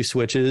got 2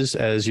 switches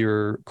as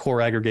your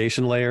core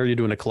aggregation layer, you're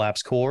doing a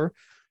collapsed core,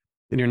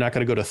 and you're not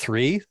going to go to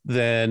 3,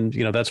 then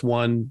that's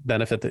one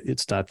benefit that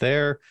it's not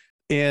there.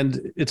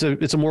 And it's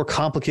a more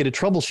complicated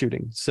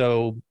troubleshooting.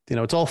 So,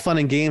 it's all fun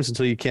and games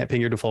until you can't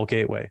ping your default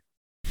gateway.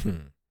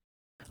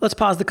 Let's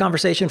pause the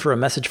conversation for a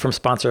message from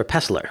sponsor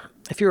Pessler.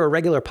 If you're a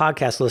regular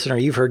podcast listener,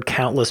 you've heard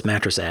countless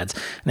mattress ads.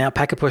 Now,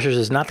 Packet Pushers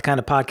is not the kind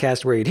of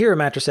podcast where you'd hear a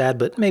mattress ad,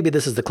 but maybe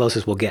this is the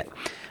closest we'll get.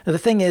 Now, the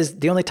thing is,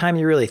 the only time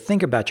you really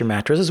think about your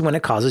mattress is when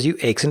it causes you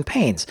aches and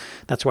pains.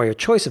 That's why your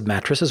choice of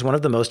mattress is one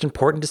of the most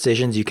important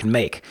decisions you can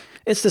make.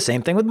 It's the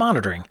same thing with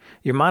monitoring.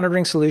 Your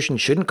monitoring solution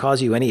shouldn't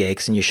cause you any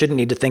aches, and you shouldn't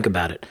need to think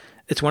about it.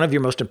 It's one of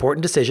your most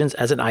important decisions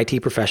as an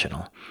IT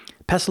professional.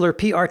 Pessler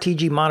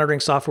PRTG monitoring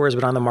software has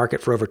been on the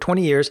market for over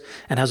 20 years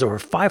and has over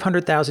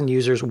 500,000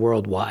 users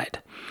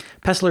worldwide.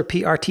 Pessler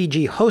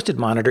PRTG Hosted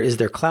Monitor is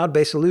their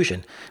cloud-based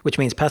solution, which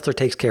means Pessler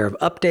takes care of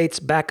updates,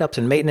 backups,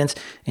 and maintenance,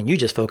 and you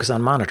just focus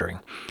on monitoring.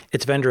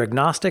 It's vendor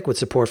agnostic with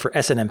support for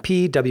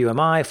SNMP,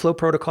 WMI, flow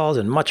protocols,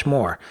 and much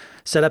more.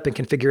 Setup and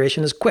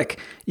configuration is quick.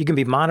 You can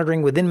be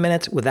monitoring within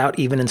minutes without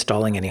even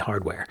installing any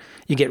hardware.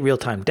 You get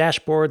real-time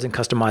dashboards and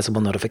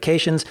customizable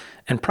notifications,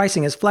 and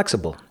pricing is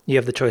flexible. You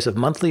have the choice of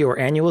monthly or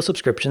annual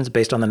subscriptions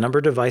based on the number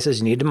of devices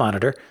you need to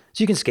monitor,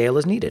 so you can scale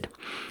as needed.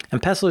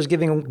 And Pessler is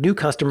giving new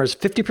customers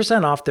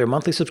 50% off their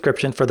monthly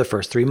subscription for the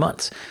first 3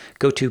 months.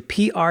 Go to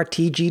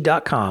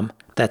prtg.com,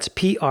 that's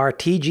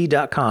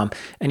prtg.com,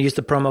 and use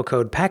the promo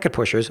code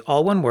PacketPushers,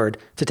 all one word,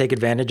 to take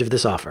advantage of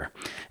this offer.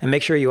 And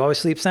make sure you always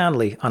sleep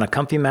soundly on a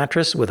comfy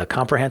mattress with a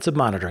comprehensive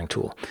monitoring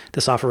tool.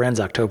 This offer ends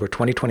October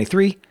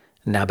 2023.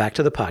 Now back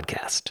to the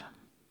podcast.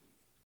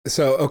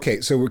 So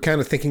we're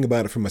kind of thinking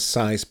about it from a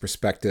size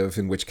perspective,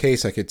 in which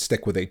case I could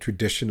stick with a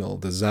traditional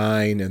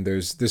design, and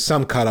there's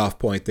some cutoff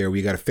point there where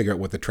you got to figure out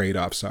what the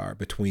trade-offs are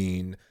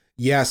between,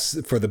 yes,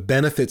 for the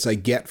benefits I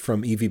get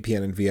from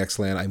EVPN and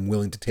VXLAN, I'm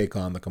willing to take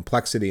on the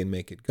complexity and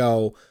make it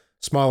go.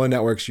 Smaller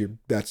networks, you're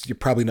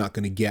probably not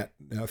going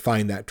to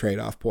find that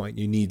trade-off point.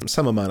 You need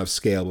some amount of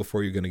scale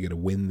before you're going to get a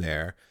win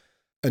there.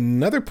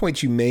 Another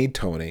point you made,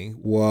 Tony,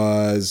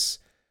 was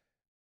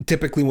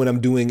typically when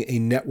I'm doing a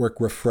network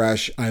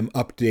refresh, I'm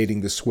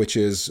updating the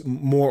switches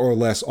more or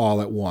less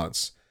all at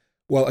once.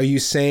 Well, are you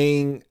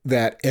saying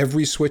that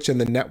every switch in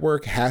the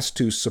network has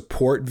to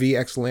support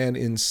VXLAN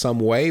in some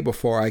way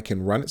before I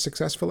can run it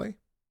successfully?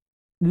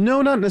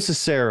 No, not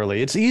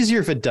necessarily. It's easier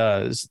if it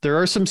does.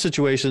 There are some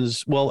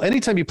situations, well,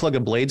 anytime you plug a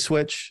blade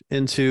switch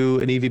into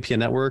an EVPN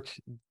network,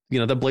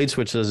 the blade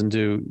switch doesn't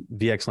do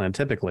VXLAN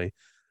typically.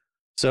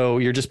 So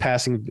you're just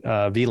passing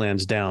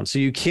VLANs down. So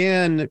you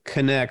can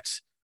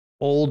connect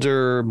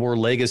older, more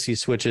legacy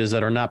switches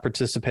that are not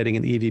participating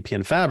in the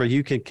EVPN fabric.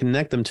 You can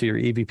connect them to your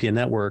EVPN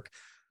network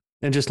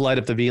and just light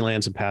up the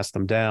VLANs and pass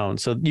them down.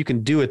 So you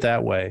can do it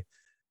that way.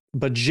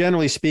 But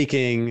generally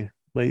speaking,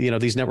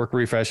 these network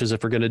refreshes,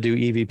 if we're going to do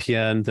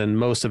EVPN, then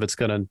most of it's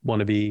going to want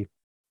to be,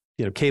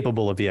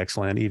 capable of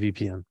VXLAN,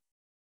 EVPN.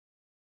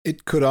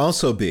 It could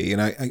also be,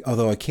 and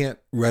although I can't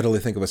readily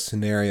think of a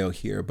scenario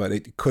here, but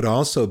it could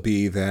also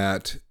be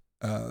that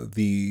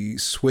the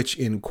switch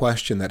in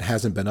question that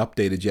hasn't been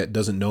updated yet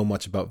doesn't know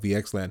much about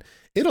VXLAN.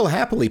 It'll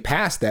happily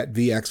pass that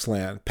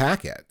VXLAN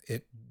packet.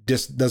 It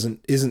just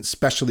isn't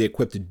specially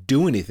equipped to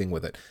do anything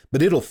with it,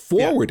 but it'll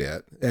forward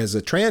it as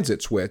a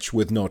transit switch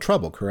with no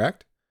trouble.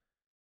 Correct?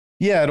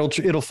 Yeah,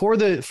 it'll forward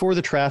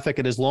the traffic,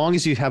 and as long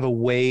as you have a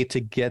way to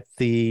get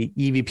the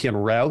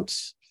EVPN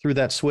routes through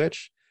that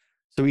switch.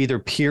 So either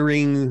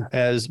peering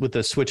as with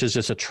the switch is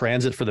just a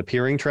transit for the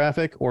peering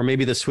traffic, or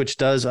maybe the switch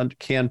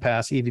can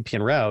pass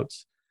EVPN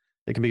routes.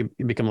 It can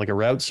become like a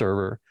route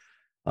server.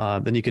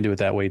 Then you can do it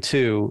that way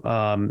too.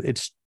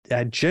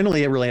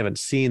 Generally, I really haven't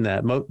seen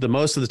that.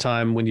 Most of the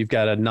time when you've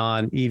got a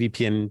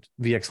non-EVPN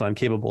VXLAN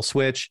capable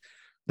switch,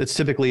 that's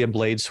typically a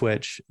blade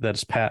switch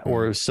that's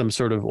or some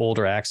sort of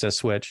older access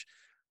switch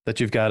that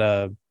you've got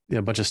a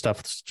bunch of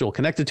stuff still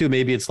connected to.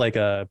 Maybe it's like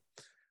a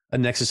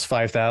Nexus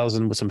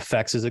 5000 with some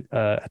FEXs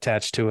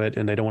attached to it,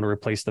 and they don't want to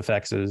replace the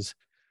FEXs.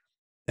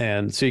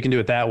 And so you can do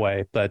it that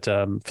way. But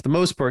for the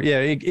most part,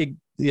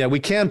 we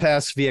can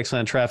pass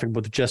VXLAN traffic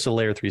with just a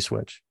layer 3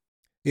 switch.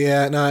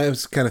 Yeah, no, I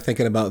was kind of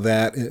thinking about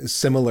that,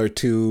 similar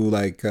to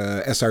like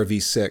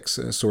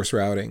SRv6, source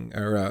routing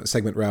or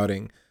segment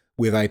routing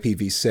with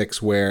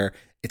IPv6, where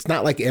it's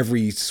not like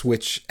every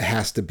switch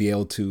has to be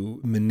able to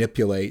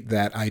manipulate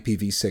that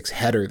IPv6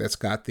 header that's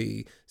got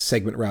the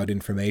segment route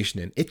information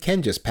in. It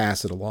can just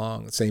pass it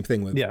along. Same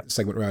thing with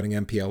segment routing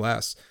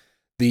MPLS.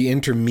 The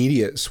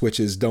intermediate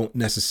switches don't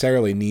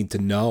necessarily need to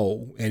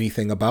know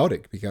anything about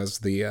it because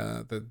the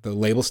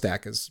label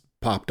stack is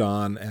popped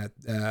on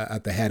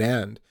at the head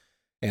end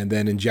and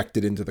then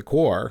injected into the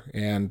core,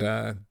 and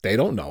they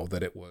don't know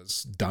that it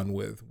was done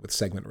with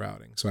segment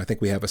routing. So I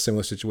think we have a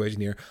similar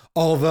situation here,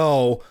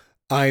 although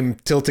I'm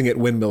tilting at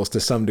windmills to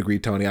some degree,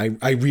 Tony.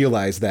 I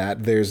realize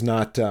that there's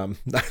not.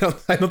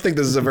 I don't think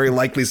this is a very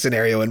likely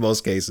scenario in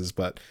most cases,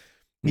 but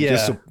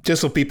just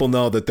so people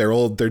know that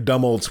their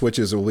dumb old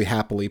switches will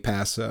happily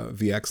pass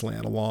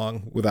VXLAN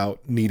along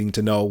without needing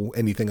to know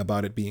anything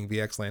about it being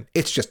VXLAN.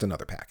 It's just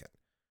another packet.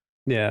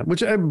 Yeah, which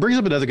brings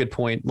up another good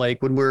point.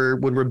 Like when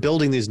we're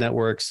building these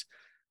networks,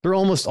 they're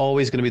almost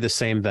always going to be the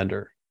same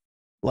vendor.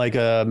 Like,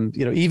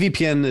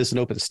 EVPN is an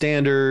open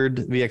standard,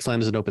 VXLAN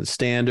is an open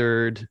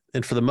standard.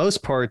 And for the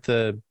most part,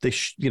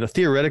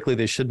 theoretically,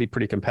 they should be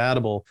pretty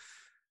compatible.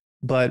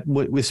 But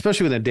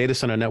especially with a data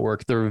center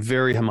network, they're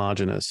very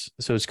homogeneous.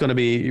 So it's going to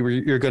be,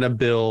 you're going to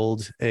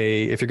build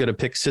if you're going to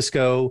pick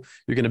Cisco,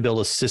 you're going to build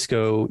a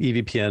Cisco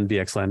EVPN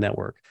VXLAN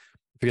network.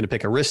 If you're going to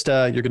pick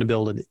Arista, you're going to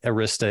build an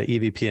Arista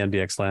EVPN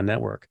VXLAN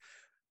network.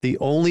 The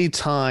only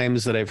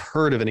times that I've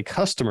heard of any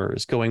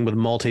customers going with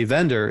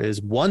multi-vendor is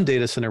one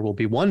data center will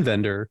be one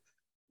vendor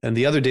and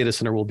the other data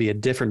center will be a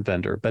different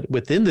vendor. But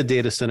within the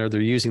data center, they're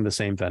using the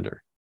same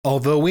vendor.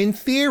 Although in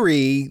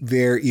theory,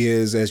 there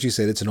is, as you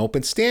said, it's an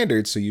open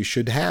standard, so you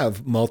should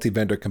have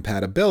multi-vendor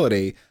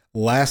compatibility.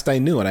 Last I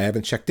knew, and I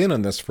haven't checked in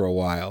on this for a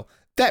while,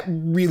 that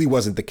really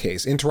wasn't the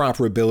case.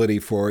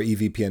 Interoperability for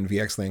EVPN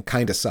VXLAN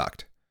kind of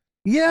sucked.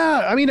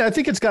 Yeah, I mean, I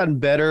think it's gotten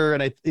better,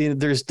 and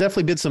there's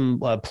definitely been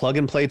some plug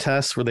and play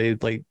tests where they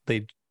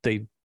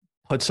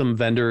put some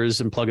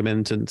vendors and plug them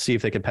in to see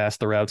if they could pass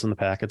the routes and the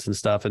packets and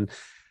stuff. And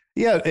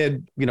yeah,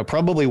 it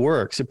probably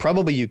works.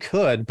 You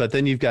could, but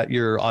then you've got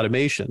your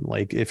automation.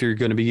 Like if you're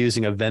going to be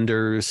using a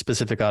vendor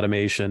specific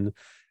automation,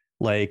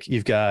 like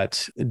you've got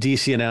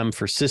DCNM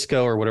for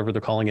Cisco or whatever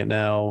they're calling it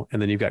now, and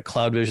then you've got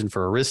CloudVision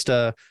for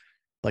Arista.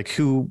 Like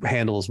who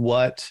handles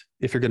what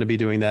if you're going to be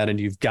doing that, and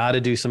you've got to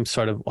do some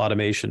sort of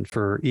automation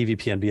for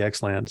EVPN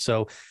VXLAN.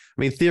 So,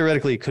 I mean,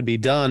 theoretically it could be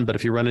done, but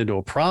if you run into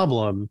a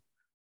problem,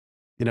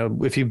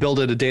 if you build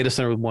a data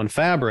center with one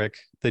fabric,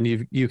 then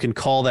you can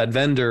call that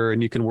vendor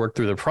and you can work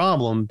through the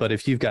problem. But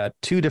if you've got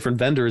two different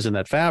vendors in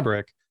that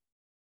fabric,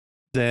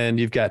 then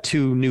you've got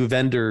two new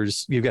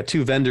vendors. You've got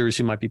two vendors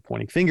who might be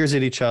pointing fingers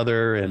at each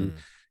other, and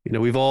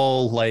we've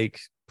all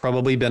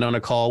probably been on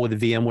a call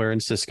with VMware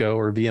and Cisco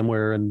or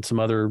VMware and some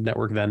other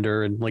network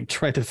vendor and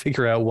trying to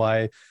figure out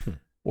why,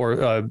 or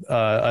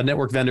a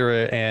network vendor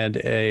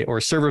or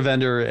a server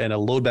vendor and a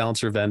load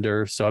balancer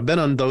vendor. So I've been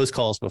on those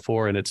calls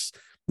before, and it's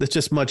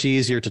just much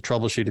easier to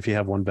troubleshoot if you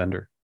have one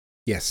vendor.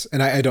 Yes.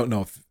 And I don't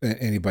know if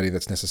anybody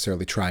that's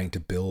necessarily trying to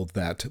build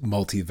that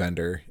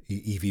multi-vendor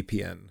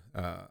EVPN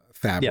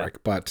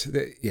fabric, but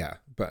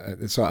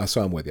so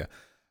I'm with you.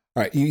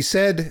 All right, you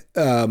said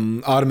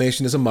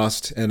automation is a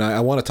must, and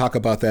I want to talk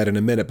about that in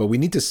a minute, but we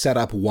need to set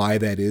up why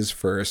that is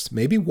first.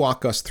 Maybe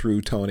walk us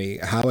through, Tony,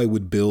 how I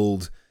would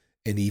build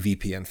an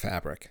EVPN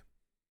fabric.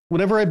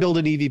 Whenever I build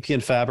an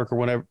EVPN fabric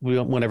or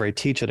whenever I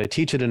teach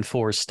it in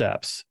 4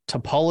 steps: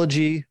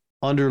 topology,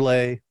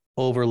 underlay,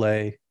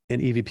 overlay,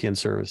 and EVPN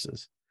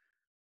services.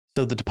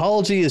 So the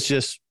topology is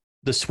just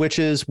the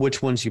switches,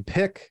 which ones you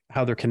pick,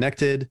 how they're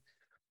connected.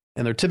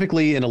 And they're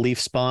typically in a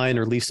leaf spine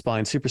or leaf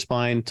spine, super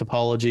spine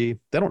topology.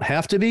 They don't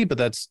have to be, but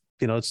that's,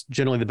 it's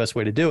generally the best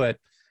way to do it.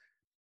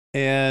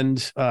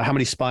 And how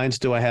many spines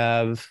do I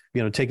have?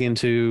 Taking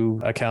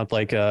into account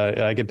like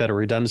I get better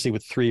redundancy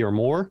with 3 or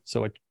more.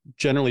 So I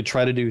generally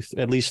try to do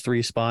at least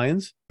 3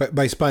 spines. But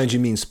by spines, you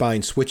mean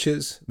spine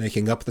switches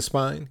making up the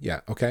spine?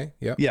 Yeah. Okay.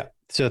 Yeah. Yeah.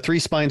 So 3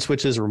 spine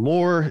switches or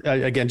more,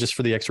 again, just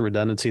for the extra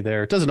redundancy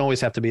there. It doesn't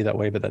always have to be that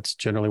way, but that's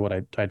generally what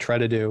I try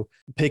to do.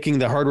 Picking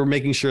the hardware,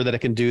 making sure that it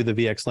can do the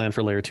VXLAN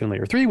for layer 2 and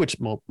layer 3, which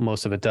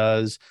most of it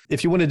does.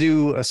 If you want to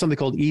do something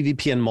called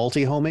EVPN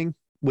multi-homing,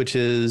 which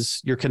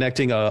is you're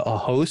connecting a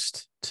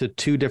host to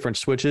 2 different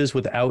switches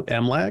without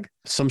MLAG.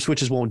 Some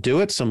switches won't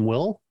do it, some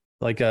will.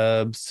 Like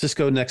a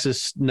Cisco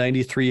Nexus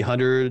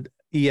 9300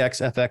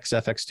 EX, FX,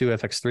 FX2,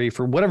 FX3.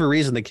 For whatever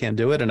reason, they can't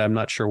do it, and I'm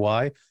not sure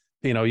why.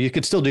 You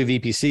could still do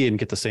VPC and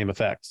get the same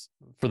effects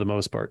for the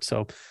most part.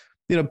 So,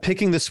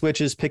 picking the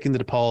switches, picking the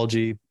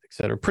topology, et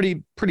cetera,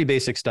 pretty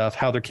basic stuff,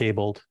 how they're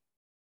cabled,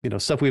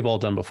 stuff we've all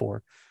done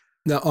before.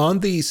 Now,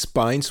 on these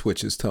spine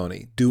switches,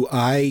 Tony,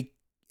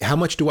 how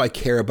much do I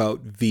care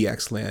about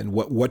VXLAN?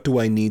 What do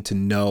I need to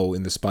know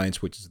in the spine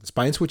switches? The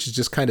spine switches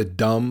just kind of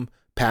dumb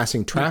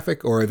passing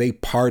traffic, or are they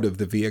part of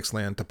the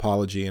VXLAN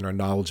topology and are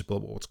knowledgeable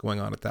about what's going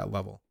on at that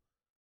level?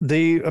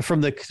 They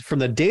from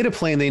the data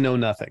plane, they know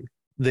nothing.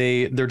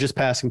 They're just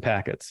passing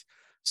packets.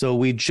 So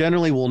we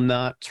generally will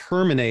not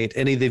terminate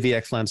any of the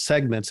VXLAN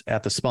segments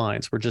at the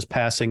spines. We're just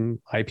passing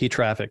IP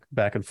traffic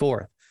back and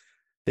forth.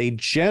 They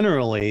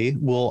generally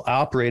will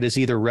operate as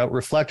either route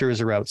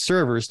reflectors or route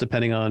servers,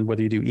 depending on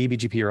whether you do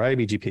eBGP or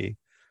IBGP.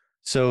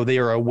 So they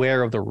are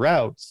aware of the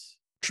routes.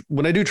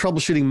 When I do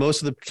troubleshooting,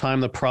 most of the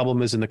time the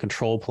problem is in the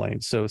control plane.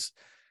 So it's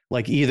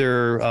like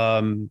either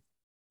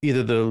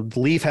the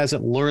leaf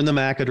hasn't learned the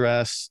MAC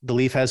address, the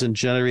leaf hasn't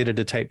generated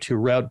a type 2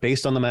 route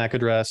based on the MAC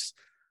address,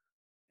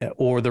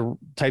 or the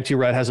type 2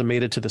 route hasn't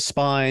made it to the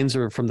spines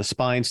or from the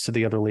spines to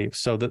the other leaves.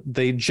 So that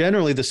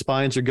the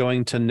spines are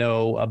going to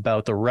know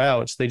about the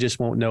routes. They just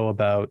won't know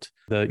about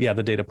the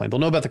data plane. They'll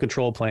know about the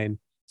control plane.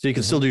 So you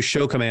can still do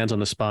show commands on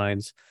the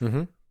spines.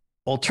 Mm-hmm.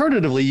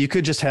 Alternatively, you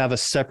could just have a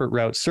separate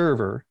route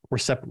server or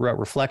separate route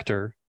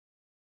reflector.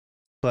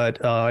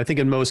 But I think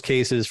in most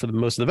cases, for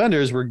most of the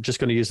vendors, we're just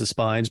going to use the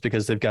spines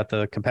because they've got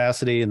the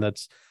capacity and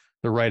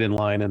they're right in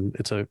line, and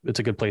it's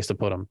a good place to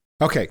put them.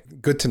 Okay,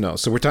 good to know.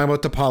 So we're talking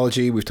about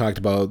topology. We've talked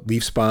about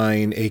leaf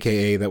spine,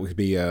 aka that would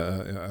be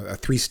a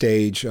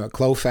 3-stage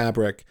Clo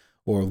fabric,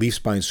 or leaf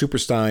spine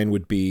superstein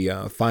would be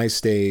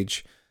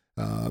 5-stage.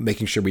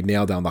 Making sure we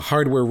nail down the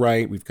hardware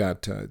right. We've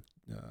got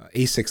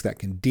ASICs that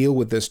can deal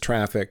with this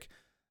traffic.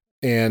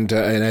 And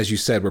as you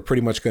said, we're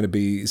pretty much going to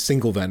be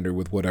single vendor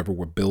with whatever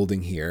we're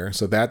building here.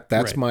 So that's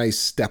right. My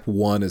step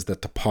 1 is the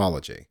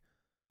topology.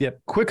 Yeah,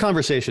 quick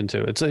conversation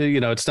too. It's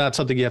it's not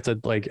something you have to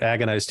like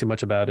agonize too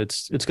much about.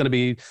 It's going to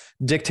be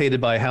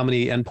dictated by how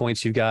many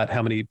endpoints you've got,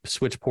 how many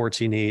switch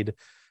ports you need,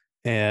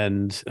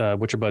 and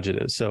what your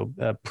budget is. So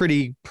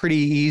pretty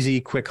easy,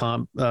 quick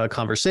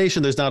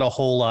conversation. There's not a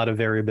whole lot of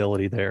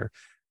variability there.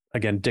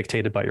 Again,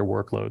 dictated by your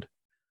workload.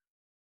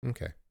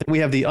 Okay. Then we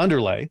have the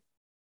underlay.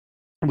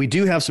 We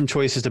do have some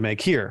choices to make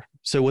here.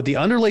 So what the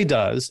underlay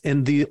does,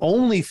 and the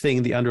only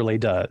thing the underlay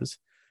does,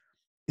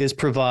 is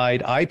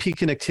provide IP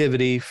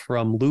connectivity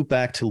from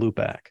loopback to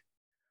loopback.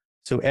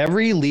 So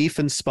every leaf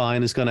and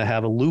spine is going to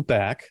have a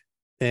loopback,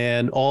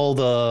 and all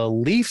the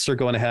leafs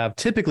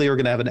typically are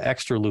going to have an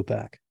extra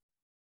loopback.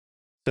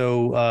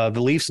 So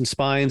the leafs and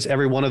spines,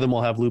 every one of them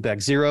will have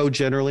loopback 0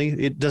 generally.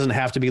 It doesn't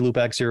have to be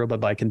loopback 0, but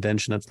by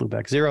convention, it's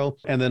loopback 0.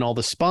 And then all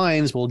the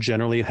spines will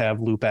generally have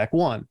loopback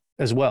 1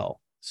 as well.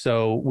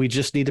 So we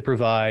just need to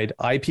provide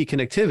IP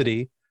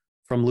connectivity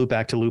from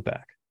loopback to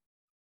loopback.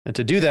 And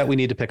to do that, we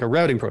need to pick a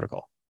routing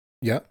protocol.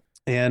 Yeah.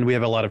 And we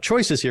have a lot of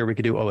choices here. We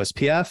could do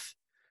OSPF.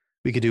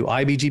 We could do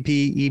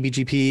IBGP,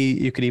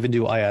 EBGP. You could even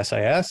do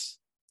ISIS.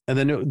 And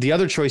then the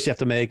other choice you have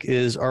to make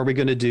is, are we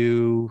going to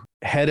do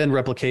head-end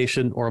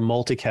replication or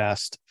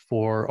multicast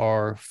for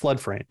our flood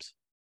frames?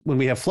 When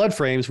we have flood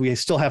frames, we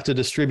still have to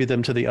distribute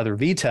them to the other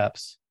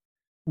VTEPs.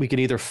 We can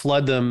either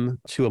flood them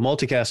to a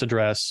multicast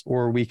address,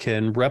 or we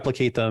can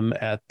replicate them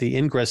at the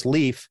ingress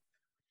leaf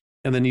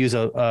and then use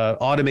a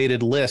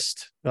automated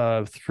list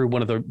through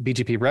one of the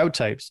BGP route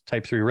types,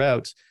 type 3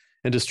 routes,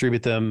 and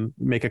distribute them,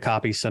 make a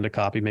copy, send a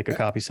copy, make a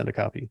copy, send a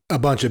copy. A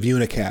bunch of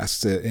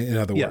unicasts, in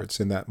other words,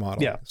 in that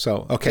model. Yeah.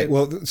 So, okay,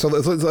 well, so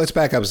let's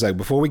back up a second.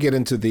 Before we get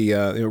into the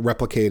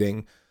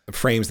replicating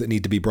frames that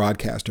need to be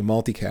broadcast or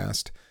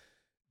multicast,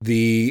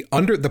 the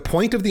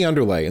point of the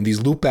underlay and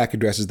these loopback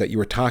addresses that you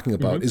were talking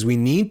about is we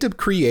need to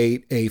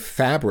create a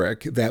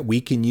fabric that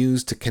we can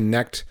use to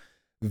connect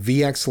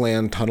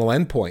VXLAN tunnel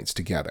endpoints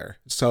together.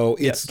 So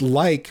it's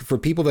like, for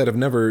people that have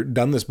never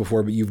done this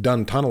before, but you've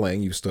done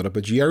tunneling, you've stood up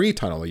a GRE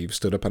tunnel, or you've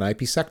stood up an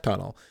IPsec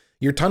tunnel.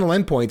 Your tunnel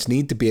endpoints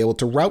need to be able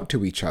to route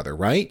to each other,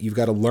 right? You've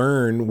got to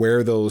learn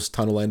where those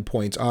tunnel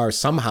endpoints are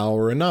somehow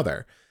or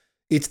another.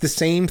 It's the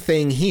same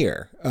thing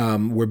here.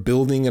 We're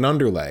building an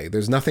underlay.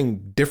 There's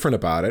nothing different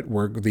about it.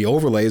 The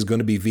overlay is going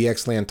to be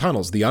VXLAN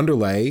tunnels. The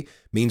underlay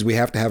means we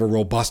have to have a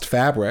robust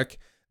fabric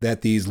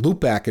that these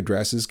loopback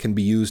addresses can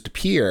be used to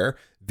peer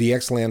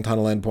VXLAN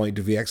tunnel endpoint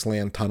to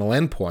VXLAN tunnel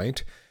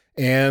endpoint.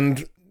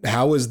 And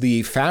how is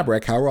the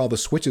fabric, how are all the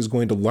switches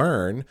going to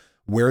learn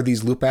where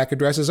these loopback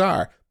addresses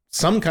are?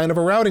 Some kind of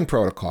a routing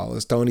protocol.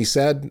 As Tony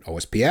said,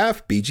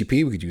 OSPF,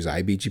 BGP, we could use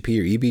IBGP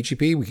or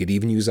eBGP. We could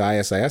even use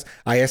ISIS.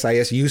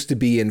 ISIS used to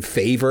be in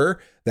favor.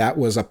 That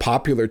was a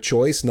popular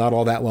choice not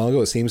all that long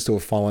ago. It seems to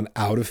have fallen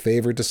out of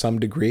favor to some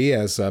degree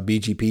as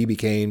BGP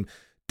became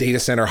data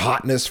center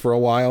hotness for a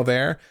while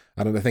there.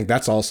 I think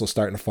that's also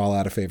starting to fall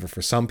out of favor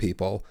for some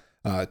people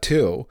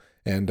too.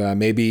 And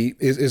maybe,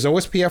 is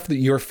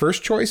OSPF your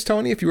first choice,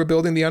 Tony, if you were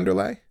building the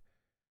underlay?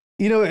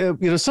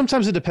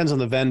 Sometimes it depends on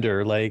the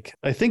vendor. Like,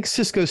 I think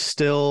Cisco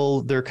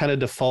still, their kind of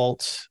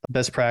default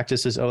best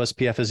practice is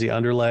OSPF as the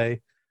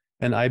underlay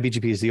and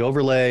IBGP is the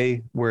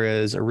overlay,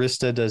 whereas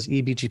Arista does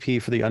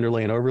eBGP for the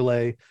underlay and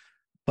overlay.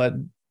 But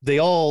they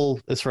all,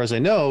 as far as I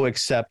know,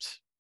 accept,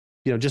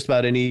 just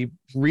about any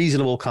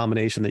reasonable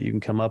combination that you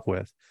can come up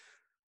with.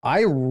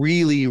 I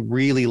really,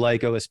 really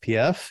like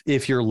OSPF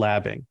if you're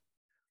labbing,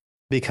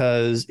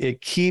 because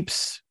it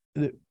keeps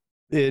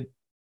it.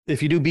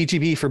 If you do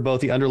BGP for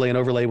both the underlay and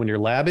overlay when you're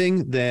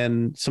labbing,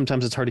 then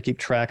sometimes it's hard to keep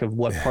track of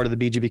what part of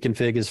the BGP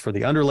config is for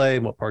the underlay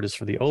and what part is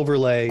for the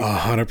overlay.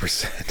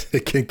 100%.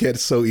 It can get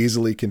so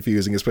easily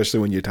confusing, especially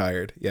when you're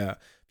tired. Yeah.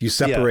 If you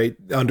separate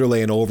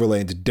underlay and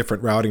overlay into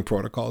different routing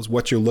protocols,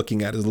 what you're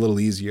looking at is a little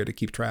easier to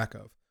keep track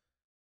of.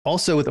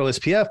 Also with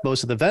OSPF,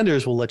 most of the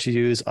vendors will let you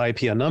use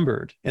IP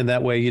unnumbered. And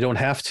that way you don't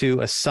have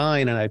to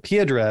assign an IP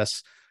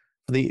address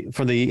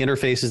for the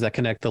interfaces that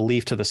connect the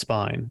leaf to the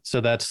spine. So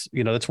that's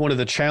one of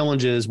the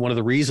challenges. One of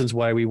the reasons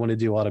why we want to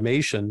do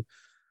automation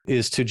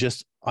is to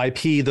just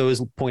IP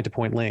those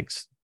point-to-point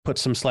links, put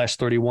some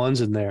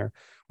 /31s in there.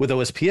 With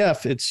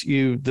OSPF, it's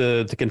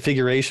the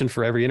configuration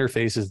for every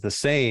interface is the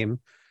same.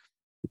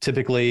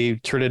 Typically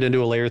turn it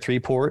into a layer 3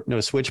 port, no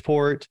switch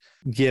port,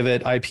 give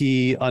it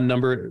IP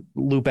unnumbered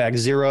loopback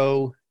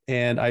 0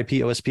 and IP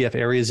OSPF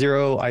area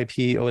 0,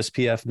 IP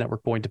OSPF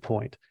network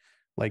point-to-point.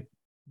 Like,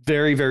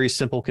 very, very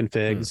simple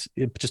configs.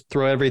 Just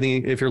throw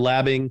everything. If you're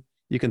labbing,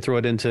 you can throw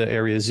it into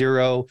area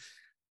 0.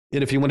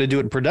 And if you want to do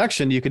it in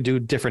production, you could do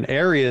different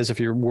areas if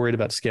you're worried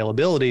about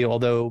scalability.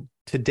 Although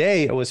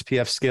today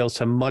OSPF scales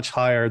to much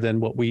higher than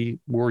what we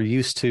were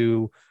used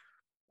to,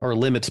 our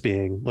limits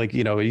being. Like,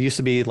 it used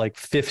to be like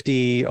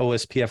 50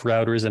 OSPF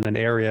routers in an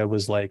area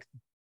was like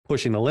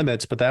pushing the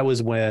limits, but that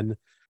was when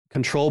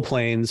control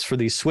planes for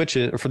these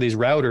switches or for these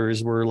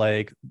routers were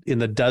like in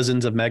the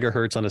dozens of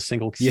megahertz on a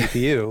single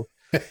CPU.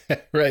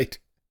 Right.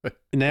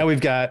 Now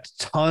we've got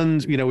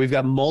tons, we've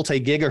got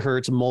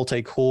multi-gigahertz,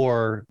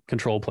 multi-core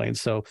control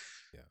planes. So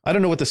I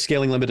don't know what the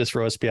scaling limit is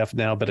for OSPF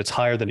now, but it's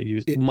higher than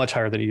much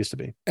higher than it used to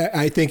be.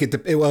 I think it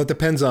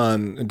depends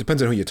on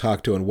who you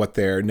talk to and what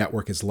their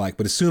network is like.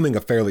 But assuming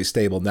a fairly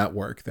stable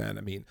network,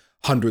 then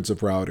hundreds of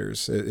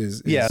routers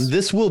is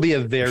this will be a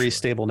very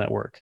stable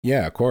network.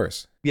 Yeah, of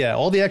course. Yeah,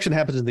 all the action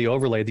happens in the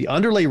overlay. The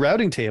underlay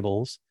routing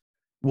tables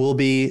will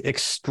be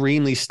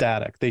extremely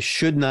static. They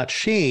should not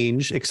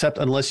change except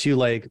unless you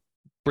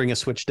bring a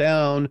switch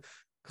down,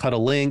 cut a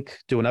link,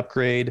 do an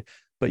upgrade,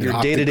 but your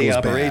day-to-day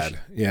operation.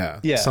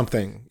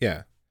 Something.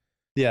 Yeah.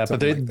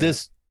 But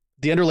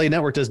the underlay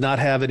network does not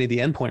have any of the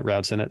endpoint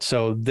routes in it.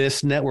 So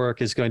this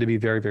network is going to be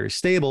very, very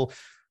stable.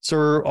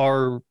 So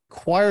our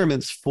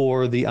requirements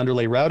for the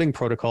underlay routing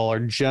protocol are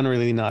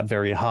generally not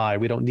very high.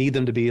 We don't need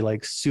them to be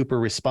super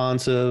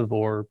responsive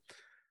or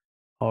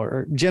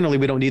generally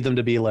we don't need them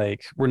to be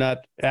we're not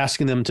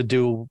asking them to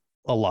do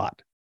a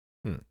lot.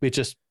 We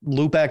just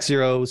loopback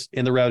zeros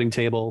in the routing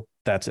table.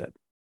 That's it.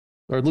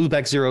 Or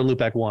loopback 0 and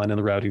loopback 1 in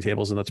the routing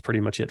tables. And that's pretty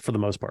much it for the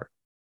most part.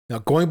 Now,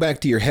 going back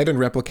to your head-end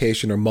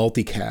replication or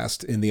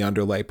multicast in the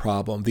underlay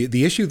problem,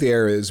 the issue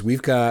there is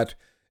we've got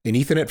an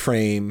Ethernet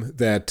frame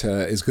that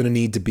is going to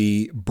need to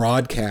be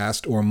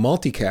broadcast or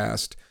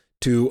multicast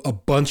to a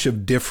bunch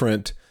of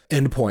different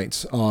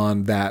endpoints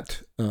on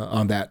that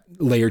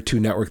layer 2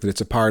 network that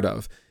it's a part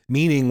of.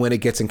 Meaning when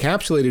it gets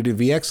encapsulated in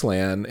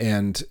VXLAN,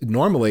 and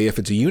normally if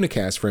it's a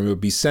unicast frame, it would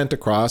be sent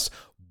across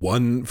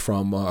one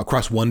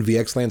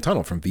VXLAN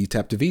tunnel from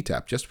VTAP to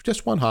VTAP,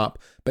 just one hop.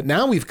 But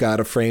now we've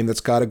got a frame that's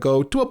got to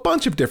go to a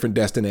bunch of different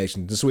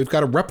destinations. And so we've got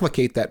to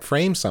replicate that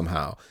frame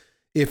somehow.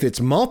 If it's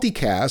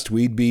multicast,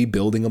 we'd be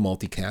building a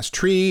multicast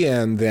tree,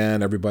 and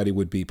then everybody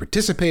would be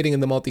participating in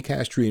the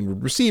multicast tree and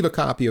would receive a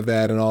copy of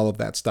that and all of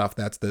that stuff.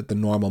 That's the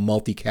normal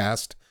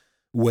multicast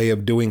way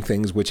of doing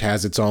things, which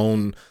has its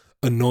own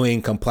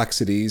annoying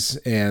complexities.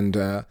 And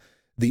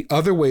the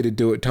other way to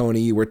do it, Tony,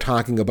 you were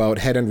talking about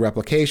head-end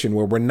replication,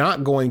 where we're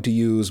not going to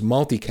use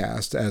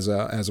multicast as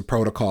a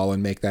protocol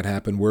and make that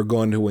happen. We're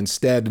going to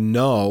instead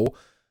know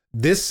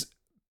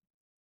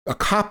a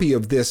copy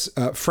of this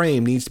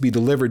frame needs to be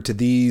delivered to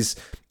these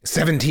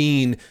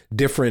 17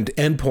 different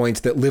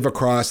endpoints that live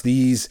across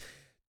these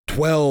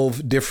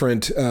 12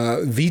 different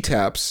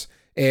VTAPs.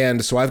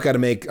 And so I've got to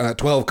make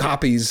 12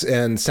 copies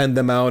and send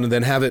them out and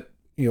then have it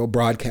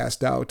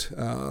broadcast out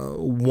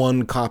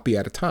one copy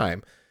at a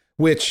time,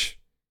 which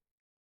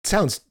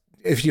sounds,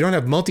 if you don't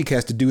have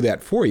multicast to do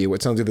that for you,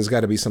 it sounds like there's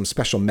got to be some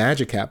special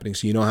magic happening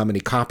so you know how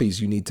many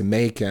copies you need to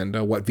make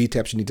and what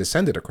VTAPs you need to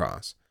send it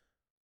across.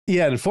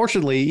 Yeah,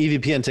 unfortunately,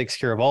 EVPN takes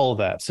care of all of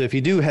that. So if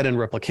you do head-end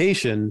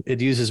replication, it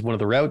uses one of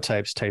the route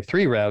types, type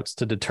 3 routes,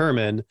 to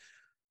determine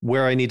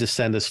where I need to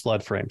send this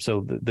flood frame.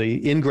 So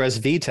the ingress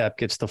VTAP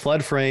gets the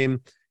flood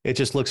frame. It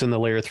just looks in the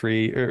layer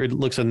 3, or it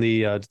looks in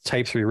the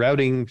type 3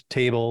 routing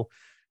table.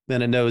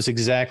 Then it knows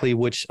exactly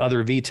which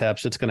other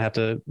VTAPs it's going to have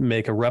to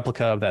make a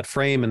replica of that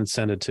frame and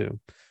send it to.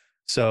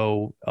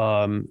 So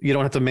you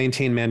don't have to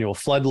maintain manual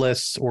flood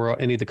lists or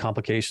any of the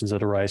complications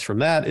that arise from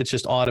that. It's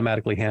just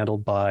automatically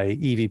handled by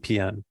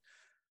EVPN.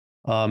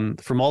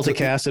 For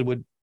multicast, it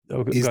would.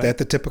 Is that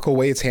the typical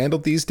way it's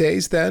handled these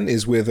days then,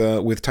 is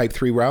with type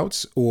 3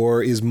 routes,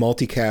 or is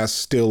multicast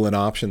still an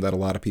option that a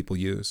lot of people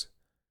use?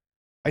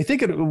 I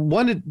think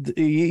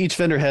each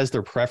vendor has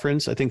their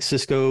preference. I think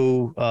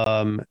Cisco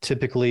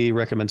typically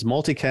recommends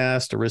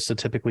multicast. Arista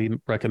typically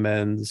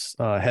recommends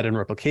head-end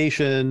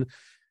replication.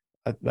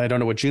 I don't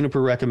know what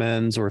Juniper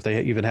recommends, or if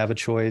they even have a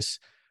choice.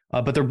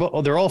 But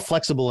they're all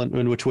flexible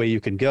in which way you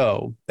can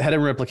go.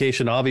 Head-end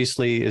replication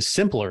obviously is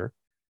simpler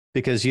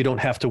because you don't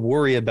have to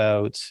worry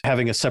about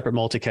having a separate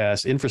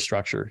multicast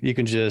infrastructure. You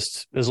can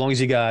just, as long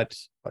as you got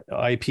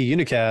IP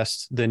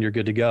unicast, then you're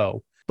good to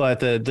go. But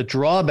the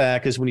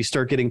drawback is when you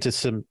start getting to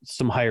some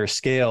higher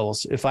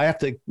scales. If I have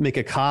to make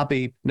a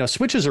copy,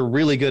 switches are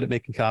really good at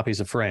making copies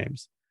of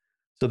frames,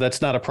 so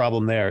that's not a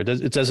problem there.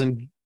 It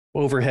doesn't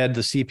overhead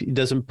the CPU. It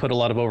doesn't put a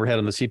lot of overhead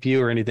on the CPU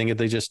or anything.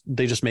 They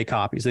just make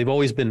copies. They've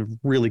always been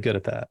really good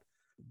at that.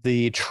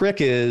 The trick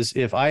is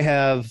if I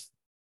have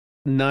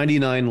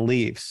 99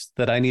 leafs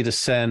that I need to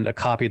send a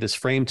copy of this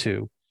frame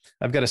to,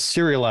 I've got to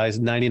serialize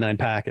 99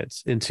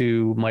 packets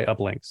into my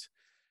uplinks.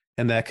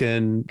 And that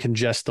can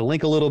congest the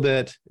link a little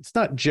bit. It's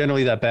not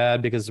generally that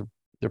bad because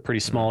they're pretty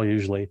small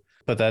usually,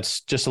 but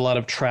that's just a lot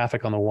of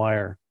traffic on the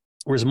wire.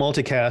 Whereas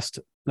multicast,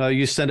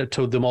 you send it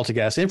to the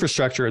multicast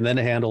infrastructure and then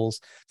it handles.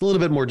 It's a little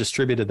bit more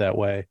distributed that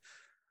way.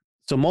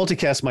 So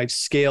multicast might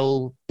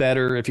scale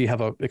better if you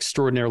have an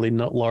extraordinarily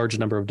large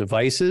number of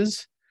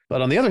devices.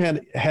 But on the other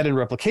hand, head-end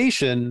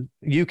replication,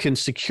 you can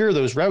secure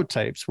those route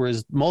types.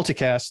 Whereas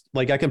multicast,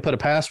 like I can put a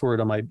password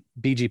on my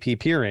BGP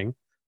peering,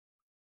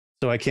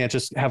 so I can't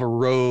just have a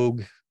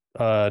rogue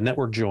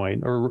network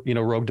join or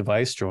rogue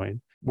device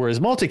join. Whereas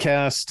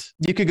multicast,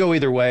 you could go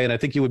either way, and I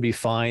think you would be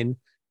fine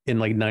in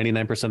like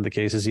 99% of the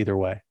cases either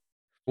way.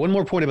 One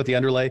more point about the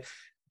underlay.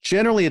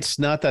 Generally, it's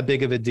not that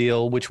big of a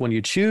deal which one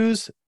you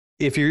choose.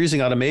 If you're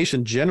using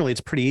automation, generally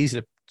it's pretty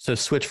easy to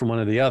switch from one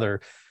to the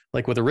other.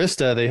 Like with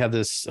Arista, they have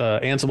this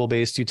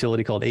Ansible-based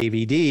utility called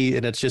AVD,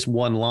 and it's just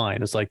one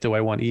line. It's like, do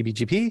I want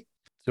eBGP?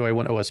 Do I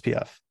want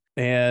OSPF?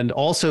 And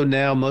also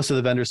now most of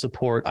the vendors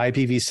support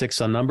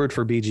IPv6 unnumbered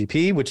for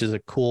BGP, which is a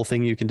cool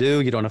thing you can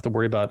do. You don't have to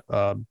worry about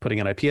putting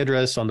an IP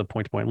address on the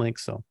point-to-point link.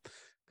 So a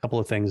couple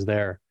of things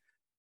there.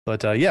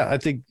 But I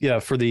think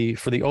for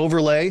the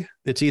overlay,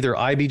 it's either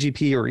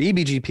iBGP or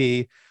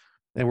eBGP,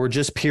 and we're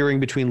just peering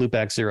between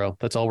loopback 0.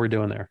 That's all we're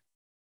doing there.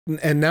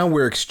 And now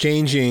we're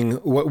exchanging.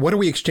 What are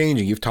we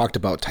exchanging? You've talked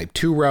about type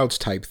 2 routes,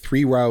 type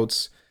 3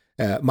 routes.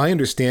 My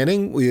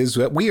understanding is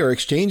that we are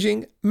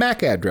exchanging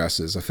MAC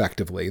addresses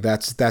effectively.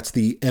 That's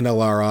the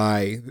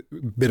NLRI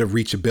bit of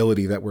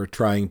reachability that we're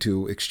trying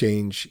to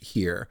exchange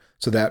here,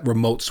 so that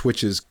remote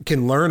switches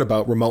can learn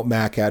about remote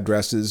MAC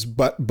addresses,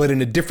 but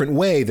in a different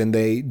way than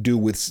they do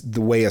with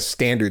the way a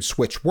standard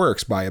switch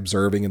works, by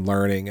observing and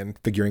learning and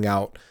figuring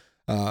out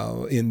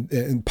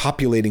in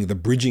populating the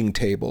bridging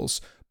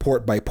tables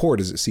port by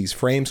port as it sees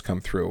frames come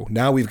through.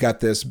 Now we've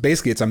got this,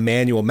 basically it's a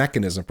manual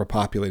mechanism for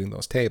populating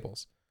those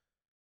tables.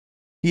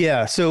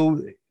 Yeah.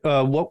 So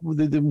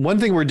the one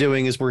thing we're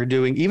doing is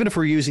even if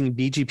we're using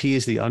BGP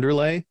as the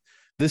underlay,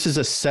 this is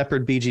a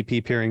separate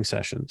BGP peering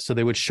session. So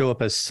they would show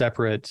up as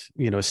separate,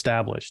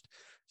 established.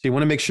 So you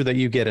want to make sure that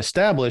you get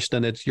established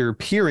and that you're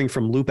peering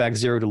from loopback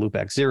 0 to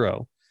loopback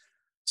 0.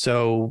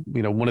 So,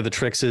 one of the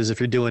tricks is if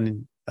you're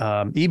doing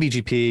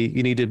eBGP,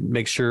 you need to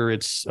make sure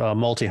it's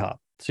multi-hop.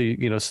 So,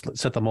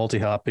 set the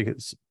multi-hop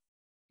because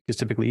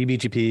typically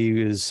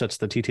eBGP sets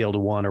the TTL to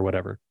 1 or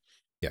whatever.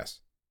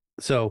 Yes.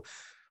 So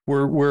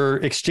we're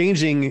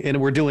exchanging and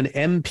we're doing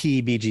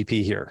MP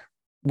BGP here,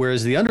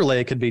 whereas the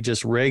underlay could be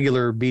just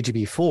regular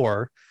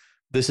BGP4.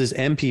 This is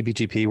MP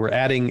BGP. We're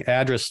adding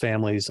address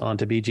families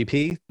onto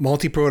BGP.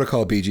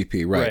 Multi-protocol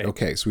BGP, right?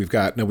 Okay, so we've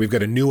got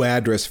a new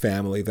address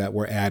family that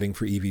we're adding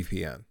for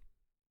EVPN.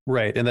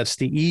 Right, and that's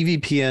the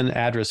EVPN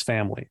address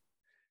family,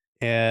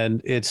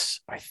 and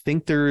I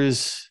think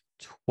there's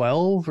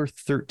 12 or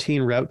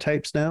 13 route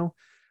types now.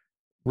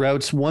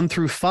 Routes 1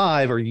 through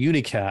 5 are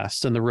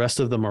unicast, and the rest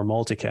of them are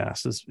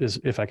multicast, is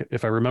if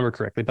I remember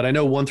correctly. But I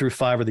know 1 through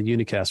 5 are the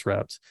unicast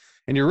routes.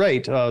 And you're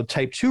right,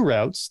 type 2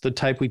 routes, the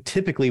type we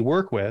typically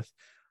work with,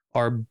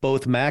 are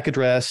both MAC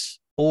address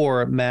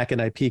or MAC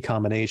and IP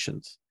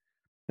combinations.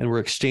 And we're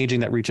exchanging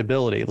that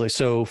reachability.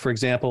 So, for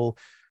example,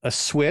 a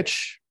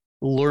switch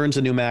learns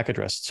a new MAC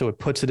address, so it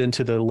puts it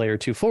into the layer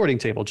 2 forwarding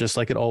table, just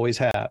like it always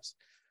has.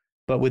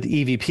 But with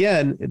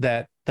EVPN,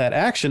 that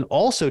action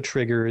also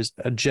triggers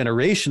a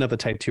generation of a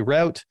type 2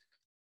 route,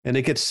 and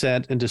it gets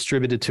sent and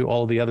distributed to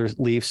all the other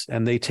leafs,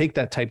 and they take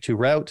that type 2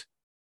 route,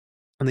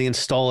 and they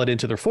install it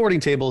into their forwarding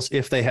tables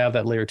if they have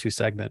that layer 2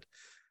 segment.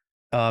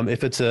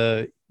 If it's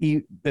a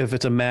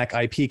MAC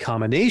IP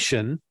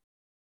combination,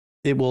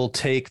 it will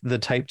take the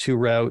type 2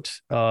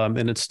 route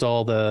and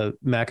install the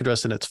MAC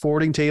address in its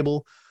forwarding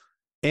table,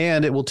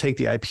 and it will take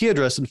the IP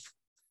address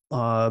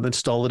and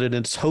install it in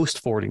its host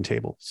forwarding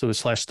table. So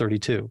it's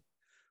 /32.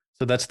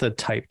 So that's the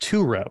type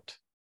 2 route.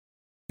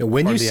 Now,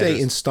 when you say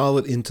install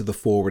it into the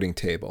forwarding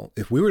table,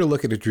 if we were to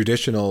look at a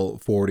traditional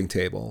forwarding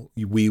table,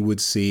 we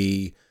would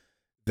see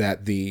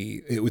that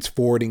it was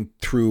forwarding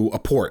through a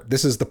port.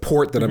 This is the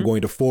port that I'm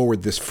going to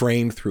forward this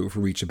frame through for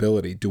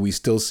reachability. Do we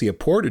still see a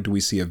port, or do we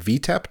see a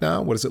VTEP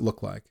now? What does it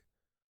look like?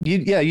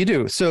 You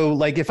do. So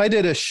like if I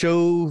did a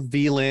show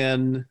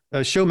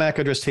MAC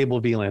address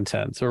table VLAN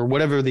 10s, or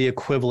whatever the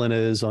equivalent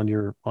is on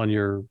your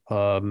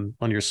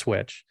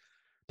switch,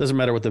 doesn't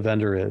matter what the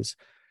vendor is,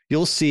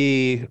 you'll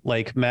see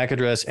like MAC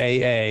address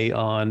AA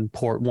on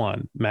port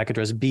 1, MAC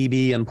address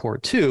BB on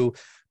port 2,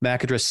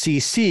 MAC address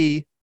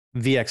CC,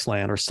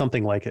 VXLAN, or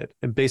something like it.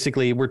 And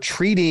basically, we're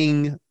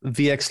treating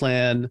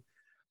VXLAN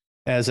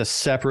as a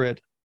separate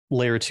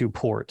layer 2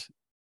 port,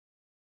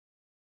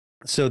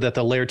 so that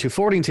the layer 2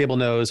 forwarding table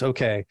knows,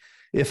 okay,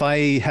 if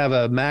I have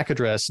a MAC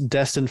address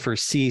destined for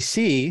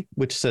CC,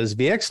 which says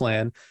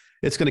VXLAN,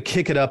 it's going to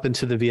kick it up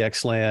into the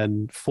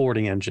VXLAN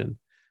forwarding engine.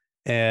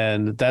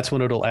 And that's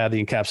when it'll add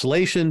the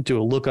encapsulation, do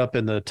a lookup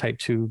in the type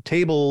 2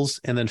 tables,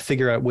 and then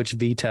figure out which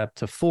VTEP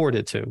to forward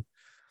it to.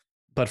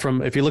 But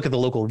if you look at the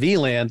local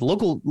VLAN, the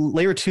local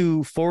layer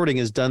 2 forwarding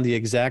is done the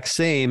exact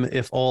same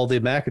if all the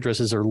MAC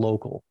addresses are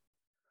local.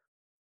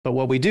 But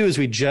what we do is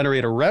we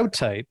generate a route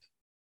type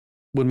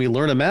when we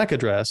learn a MAC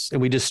address,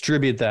 and we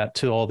distribute that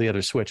to all the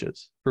other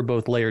switches for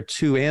both layer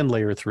 2 and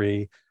layer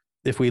 3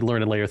 if we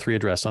learn a layer 3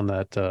 address on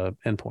that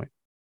endpoint.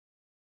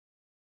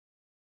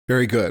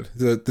 Very good.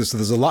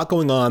 There's a lot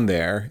going on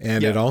there,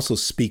 and it also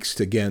speaks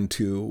again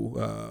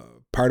to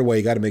part of why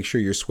you got to make sure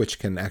your switch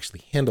can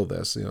actually handle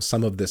this.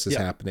 Some of this is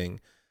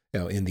happening,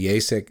 in the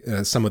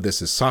ASIC. Some of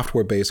this is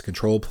software-based,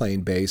 control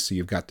plane-based. So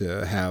you've got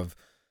to have,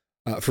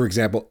 for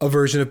example, a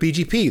version of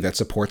BGP that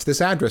supports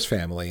this address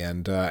family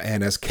and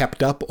has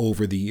kept up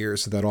over the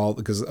years. So that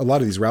because a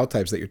lot of these route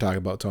types that you're talking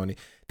about, Tony,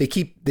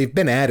 they've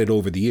been added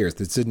over the years.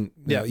 This didn't,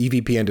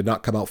 EVPN did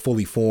not come out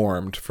fully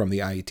formed from the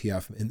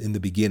IETF in the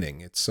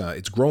beginning. It's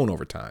grown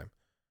over time.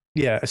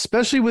 Yeah,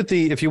 especially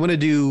if you want to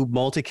do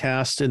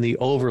multicast in the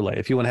overlay,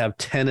 if you want to have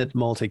tenant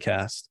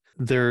multicast,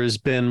 there's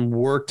been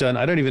work done.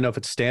 I don't even know if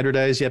it's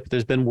standardized yet, but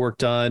there's been work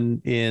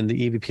done in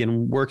the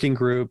EVPN working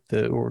group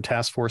or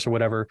task force or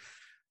whatever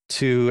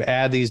to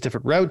add these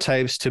different route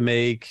types to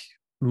make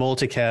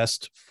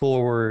multicast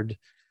forward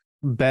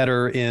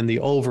better in the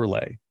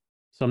overlay.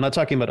 So I'm not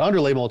talking about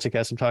underlay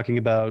multicast. I'm talking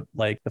about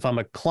like if I'm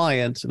a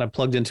client and I'm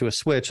plugged into a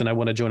switch and I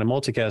want to join a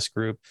multicast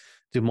group,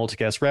 do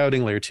multicast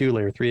routing, layer 2,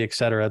 layer 3, et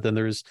cetera, then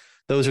those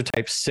are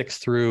type 6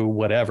 through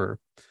whatever.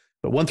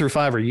 But 1 through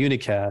 5 are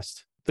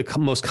unicast. The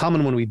most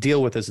common one we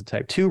deal with is a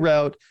type 2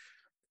 route.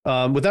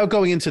 Without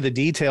going into the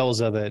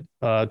details of it,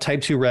 type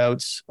 2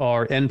 routes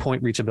are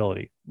endpoint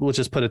reachability. We'll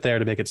just put it there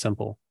to make it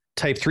simple.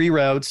 Type 3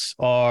 routes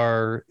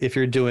are if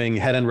you're doing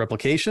head-end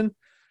replication.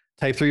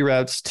 Type 3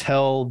 routes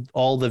tell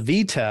all the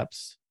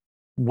VTEPs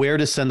where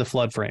to send the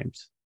flood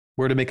frames,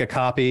 where to make a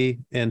copy,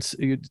 and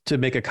to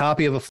make a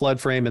copy of a flood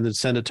frame and then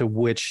send it to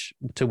which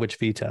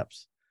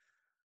VTEPs.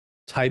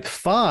 Type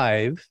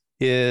 5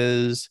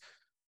 is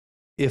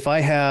if I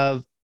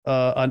have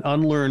an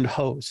unlearned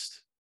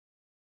host.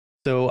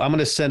 So I'm going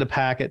to send a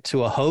packet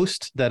to a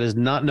host that is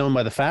not known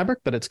by the fabric,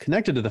 but it's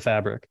connected to the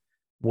fabric.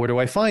 Where do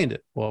I find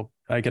it? Well,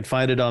 I can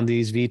find it on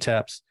these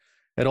VTEPs.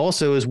 It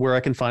also is where I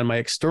can find my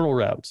external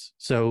routes.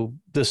 So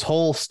this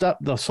whole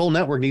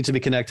network needs to be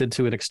connected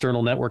to an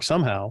external network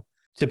somehow,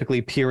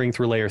 typically peering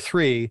through layer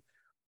 3.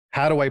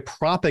 How do I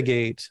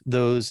propagate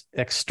those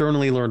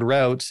externally learned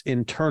routes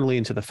internally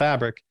into the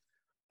fabric?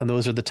 And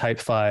those are the type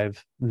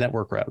 5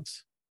 network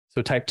routes.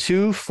 So type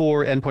 2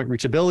 for endpoint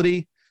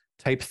reachability,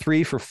 type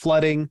 3 for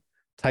flooding,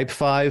 type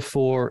 5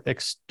 for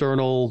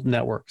external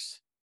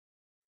networks.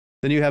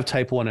 Then you have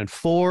type 1 and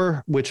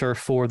 4, which are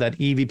for that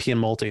EVPN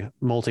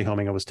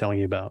multi-homing I was telling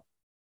you about.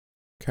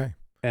 Okay.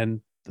 And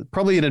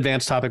probably an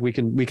advanced topic, we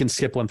can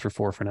skip 1 through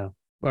 4 for now.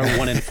 Or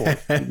 1 and 4.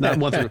 Not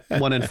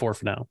 1 and 4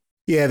 for now.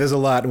 Yeah, there's a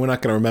lot. We're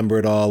not going to remember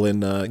it all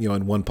in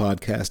one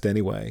podcast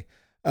anyway.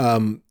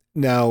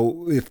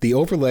 Now, if the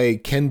overlay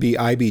can be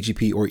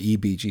iBGP or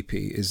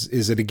eBGP,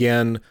 is it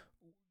again,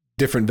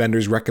 different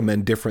vendors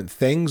recommend different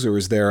things, or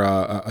is there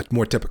a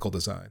more typical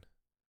design?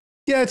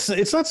 Yeah,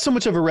 it's not so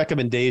much of a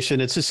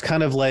recommendation. It's just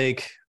kind of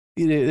like,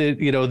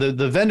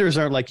 the vendors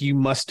aren't like, you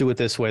must do it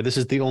this way. This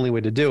is the only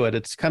way to do it.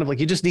 It's kind of like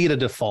you just need a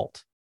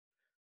default.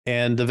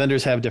 And the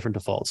vendors have different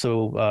defaults.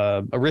 So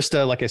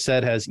Arista, like I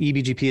said, has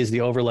eBGP as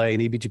the overlay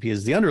and eBGP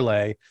as the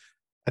underlay.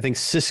 I think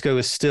Cisco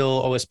is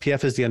still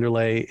OSPF as the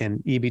underlay and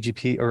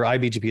eBGP or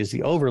iBGP is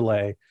the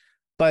overlay.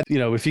 But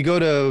if you go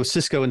to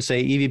Cisco and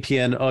say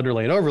EVPN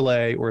underlay and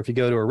overlay, or if you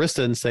go to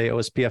Arista and say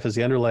OSPF is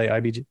the underlay,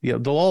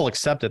 iBGP, they'll all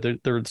accept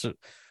it.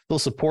 They'll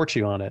support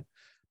you on it.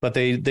 but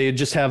they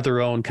just have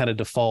their own kind of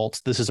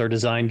default. This is our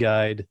design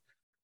guide.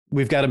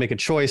 We've got to make a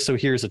choice, so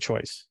here's a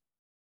choice.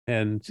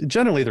 And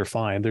generally they're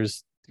fine.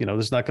 There's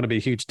not going to be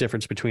a huge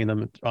difference between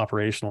them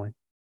operationally.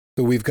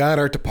 So we've got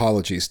our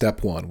topology,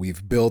 step 1.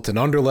 We've built an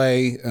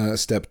underlay,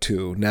 step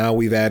 2. Now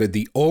we've added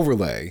the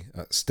overlay,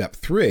 step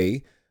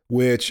 3,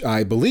 which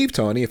I believe,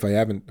 Tony, if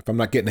I'm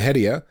not getting ahead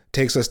of you,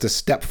 takes us to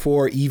step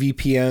 4,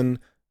 EVPN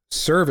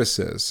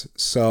services.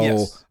 So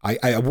yes.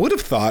 I would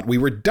have thought we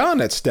were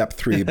done at step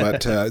 3,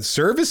 but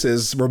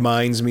services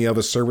reminds me of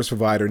a service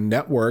provider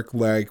network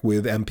like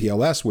with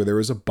MPLS, where there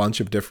is a bunch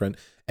of different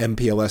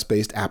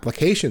MPLS-based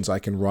applications I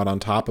can run on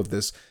top of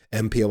this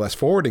MPLS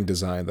forwarding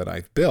design that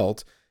I've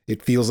built.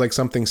 It feels like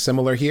something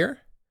similar here.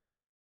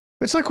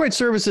 It's not quite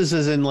services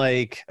as in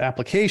like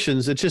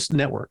applications. It's just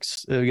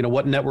networks.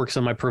 What networks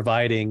am I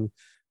providing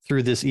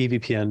through this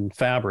EVPN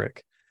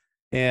fabric?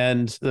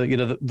 And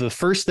the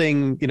first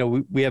thing,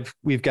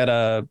 we've got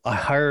a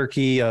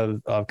hierarchy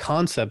of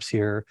concepts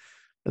here.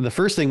 And the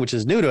first thing, which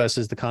is new to us,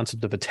 is the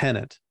concept of a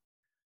tenant.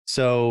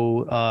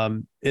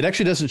 So it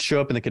actually doesn't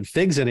show up in the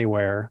configs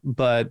anywhere,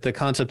 but the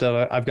concept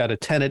of I've got a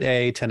tenant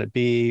A, tenant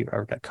B,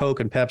 or I've got Coke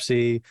and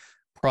Pepsi,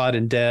 prod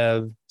and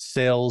dev,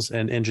 sales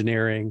and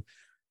engineering.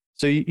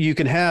 So you're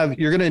going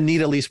to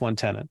need at least one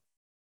tenant,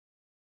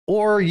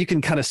 or you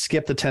can kind of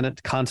skip the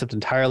tenant concept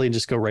entirely and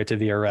just go right to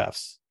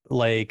VRFs.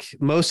 Like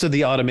most of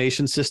the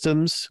automation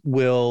systems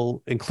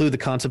will include the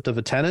concept of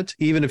a tenant,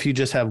 even if you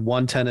just have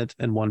one tenant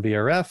and one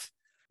VRF.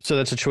 So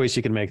that's a choice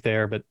you can make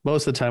there. But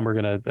most of the time, we're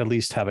going to at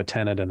least have a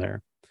tenant in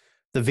there.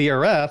 The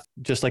VRF,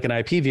 just like an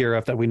IP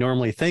VRF that we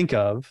normally think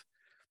of,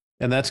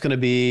 and that's going to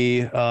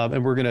be,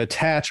 and we're going to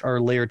attach our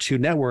layer 2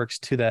 networks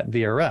to that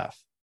VRF.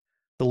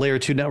 The layer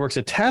 2 networks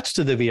attached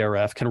to the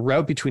VRF can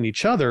route between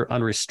each other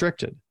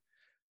unrestricted.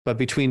 But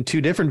between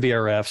two different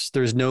VRFs,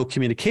 there's no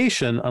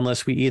communication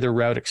unless we either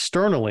route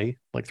externally,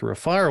 like through a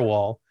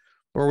firewall,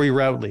 or we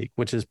route leak,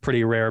 which is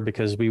pretty rare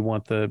because if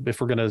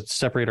we're going to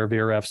separate our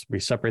VRFs, we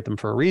separate them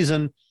for a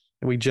reason.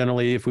 And we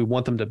generally, if we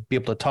want them to be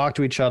able to talk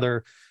to each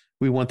other,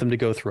 we want them to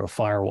go through a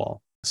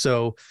firewall.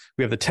 So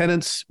we have the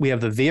tenants, we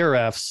have the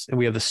VRFs, and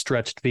we have the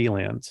stretched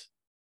VLANs.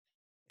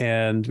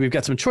 And we've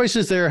got some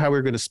choices there, how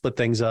we're going to split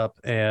things up.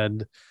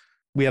 And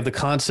we have the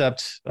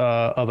concept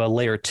of a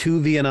layer 2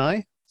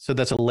 VNI. So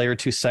that's a layer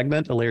 2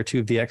 segment, a layer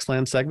 2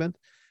 VXLAN segment,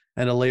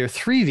 and a layer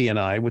 3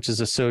 VNI, which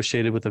is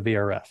associated with the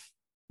VRF.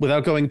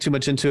 Without going too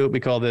much into it, we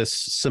call this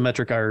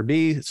symmetric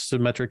IRB,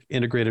 symmetric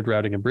integrated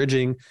routing and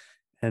bridging.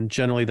 And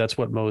generally, that's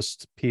what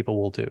most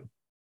people will do.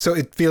 So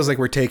it feels like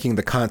we're taking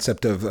the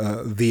concept of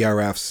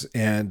VRFs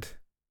and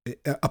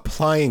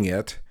applying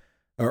it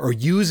or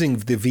using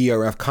the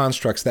VRF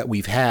constructs that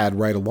we've had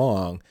right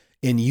along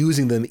and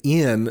using them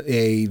in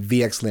a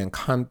VXLAN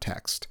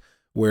context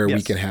where yes.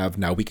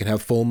 we can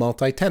have full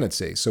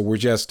multi-tenancy. So we're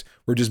just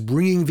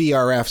bringing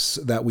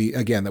VRFs that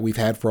we've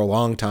had for a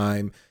long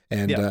time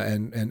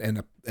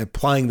and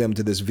applying them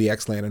to this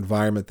VXLAN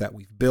environment that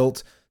we've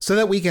built so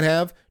that we can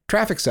have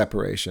traffic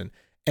separation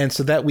and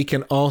so that we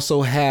can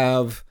also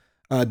have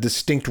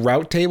distinct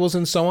route tables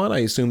and so on. I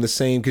assume the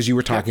same because you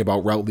were talking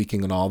about route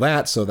leaking and all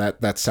that. So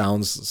that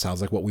sounds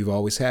like what we've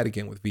always had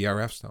again with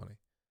VRFs, Tony.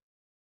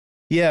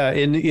 Yeah,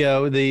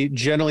 and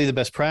generally the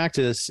best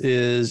practice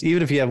is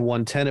even if you have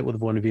one tenant with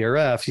one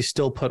VRF, you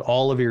still put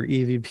all of your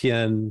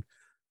EVPN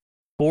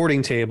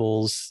forwarding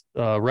tables,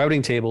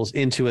 routing tables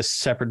into a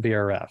separate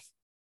VRF.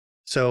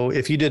 So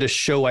if you did a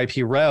show IP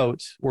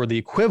route or the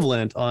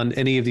equivalent on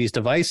any of these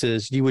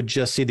devices, you would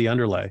just see the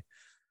underlay.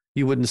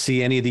 You wouldn't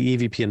see any of the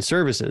EVPN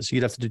services.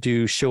 You'd have to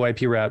do show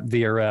IP route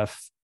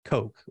VRF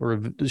Coke or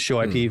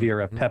show IP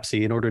VRF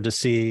Pepsi in order to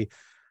see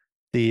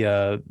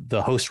the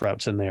host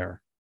routes in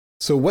there.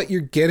 So what you're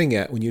getting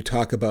at when you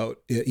talk about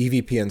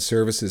EVPN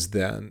services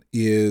then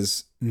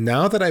is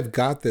now that I've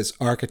got this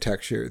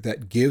architecture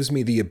that gives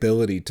me the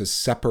ability to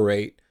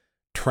separate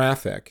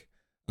traffic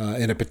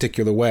in a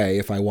particular way,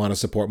 if I want to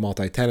support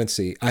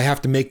multi-tenancy, I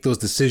have to make those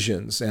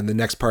decisions. And the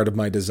next part of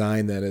my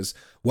design then is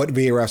what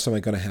VRFs am I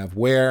going to have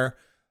where?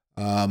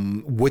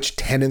 Which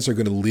tenants are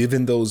going to live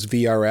in those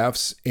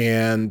VRFs?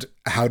 And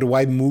how do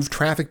I move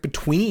traffic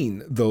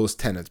between those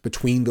tenants,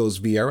 between those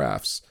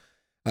VRFs?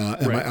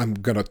 Right. I'm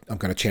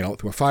gonna channel it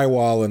through a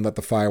firewall and let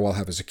the firewall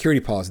have a security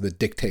policy that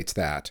dictates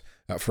that.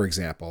 For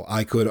example,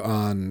 I could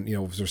on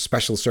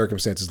special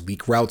circumstances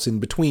leak routes in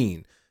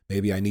between.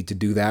 Maybe I need to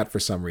do that for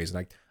some reason.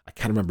 I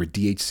can't remember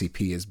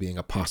DHCP as being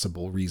a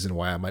possible reason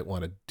why I might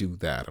want to do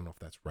that. I don't know if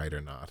that's right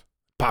or not.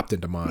 Popped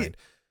into mind.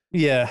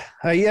 Yeah,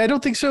 I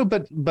don't think so.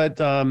 But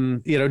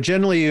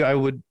generally,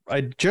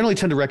 I generally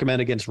tend to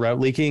recommend against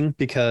route leaking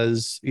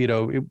because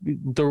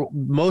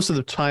most of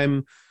the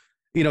time.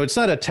 It's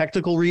not a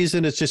technical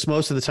reason. It's just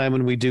most of the time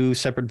when we do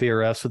separate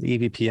VRFs with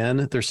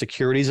EVPN, they're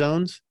security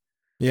zones.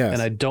 Yeah.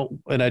 And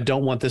I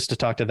don't want this to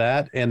talk to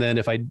that. And then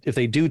if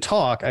they do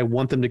talk, I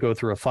want them to go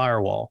through a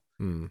firewall.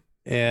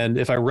 And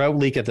if I route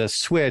leak at the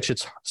switch,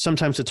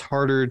 sometimes it's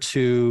harder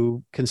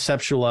to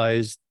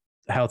conceptualize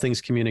how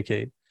things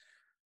communicate.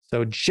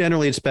 So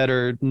generally it's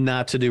better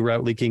not to do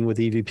route leaking with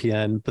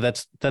EVPN,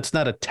 but that's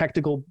not a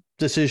technical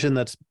decision,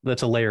 that's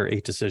a layer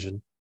 8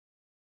 decision.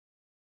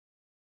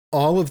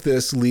 All of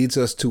this leads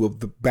us to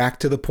back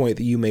to the point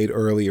that you made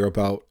earlier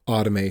about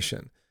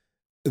automation.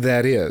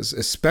 That is,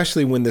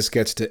 especially when this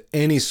gets to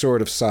any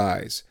sort of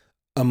size,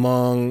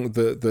 among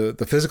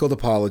the physical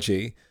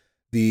topology,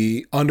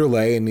 the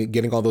underlay and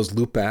getting all those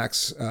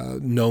loopbacks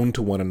known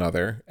to one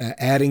another,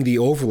 adding the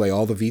overlay,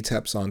 all the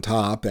VTEPs on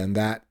top, and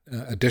that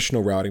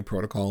additional routing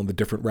protocol and the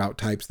different route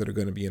types that are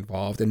going to be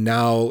involved, and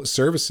now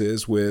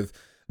services with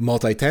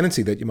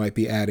multi-tenancy that you might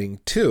be adding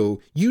to.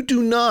 You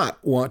do not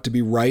want to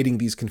be writing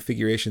these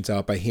configurations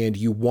out by hand.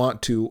 You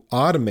want to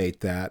automate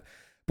that.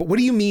 But what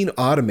do you mean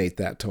automate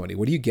that, Tony?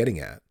 What are you getting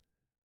at?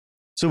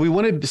 So we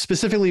want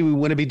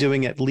to be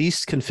doing at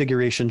least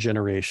configuration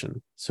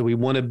generation. So we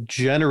want to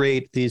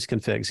generate these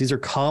configs. These are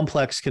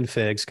complex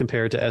configs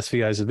compared to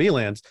SVIs and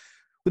VLANs.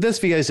 With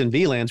SVIs and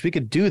VLANs, we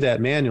could do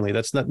that manually.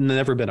 That's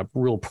never been a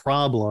real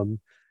problem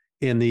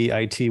in the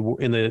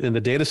in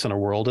the data center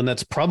world. And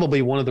that's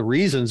probably one of the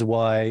reasons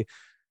why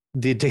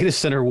the data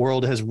center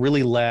world has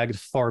really lagged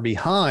far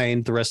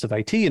behind the rest of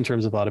IT in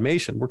terms of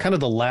automation. We're kind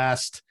of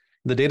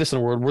the data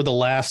center world, we're the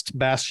last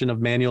bastion of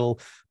manual,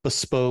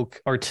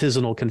 bespoke,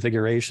 artisanal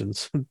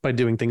configurations by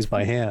doing things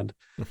by hand.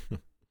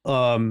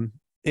 But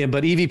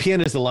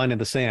EVPN is the line in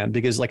the sand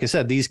because, like I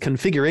said, these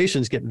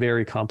configurations get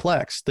very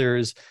complex.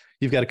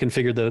 You've got to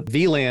configure the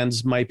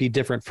VLANs might be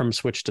different from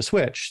switch to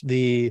switch.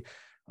 The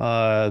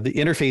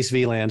interface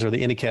VLANs or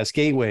the Anycast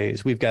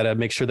gateways, we've got to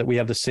make sure that we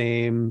have the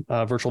same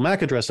virtual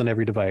MAC address on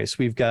every device.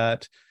 We've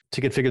got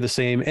to configure the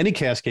same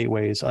Anycast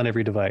gateways on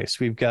every device.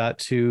 We've got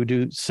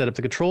to set up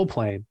the control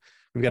plane.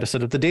 We've got to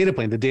set up the data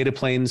plane. The data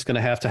plane is going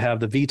to have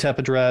the VTEP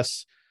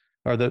address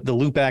or the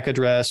loopback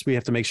address. We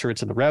have to make sure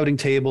it's in the routing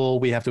table.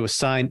 We have to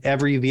assign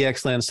every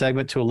VXLAN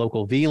segment to a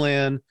local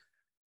VLAN.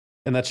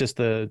 And that's just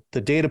the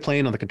data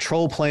plane. On the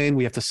control plane,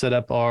 we have to set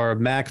up our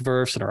MAC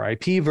VRFs and our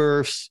IP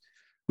VRFs.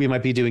 We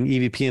might be doing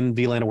EVPN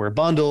VLAN aware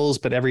bundles,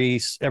 but every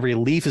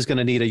leaf is going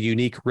to need a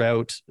unique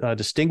route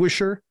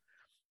distinguisher.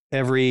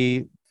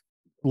 Every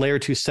layer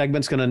 2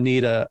 segment is going to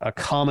need a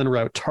common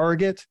route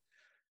target.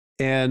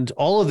 And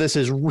all of this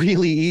is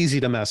really easy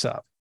to mess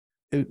up.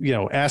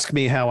 Ask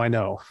me how I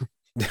know.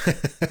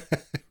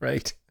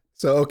 Right.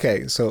 So,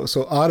 okay. So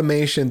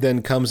automation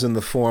then comes in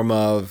the form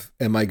of,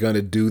 am I going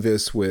to do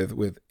this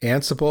with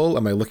Ansible?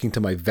 Am I looking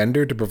to my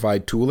vendor to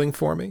provide tooling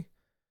for me?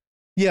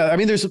 Yeah, I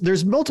mean,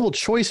 there's multiple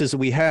choices that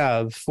we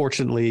have,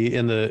 fortunately,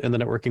 in the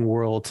networking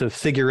world to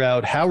figure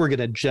out how we're going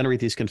to generate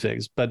these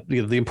configs. But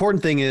the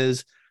important thing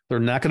is they're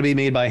not going to be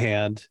made by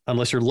hand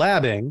unless you're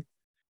labbing.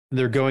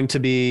 They're going to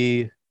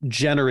be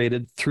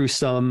generated through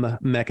some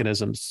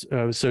mechanisms.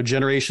 So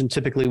generation,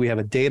 typically we have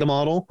a data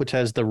model, which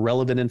has the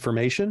relevant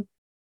information.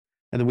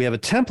 And then we have a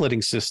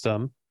templating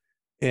system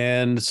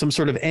and some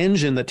sort of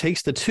engine that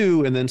takes the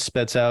two and then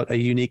spits out a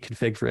unique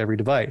config for every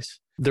device.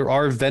 There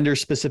are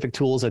vendor-specific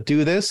tools that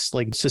do this,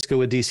 like Cisco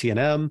with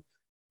DCNM.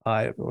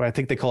 I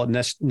think they call it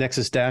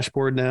Nexus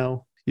Dashboard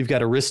now. You've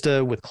got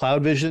Arista with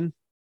CloudVision.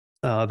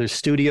 There's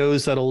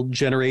studios that'll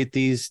generate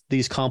these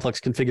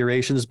complex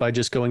configurations by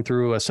just going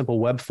through a simple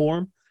web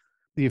form.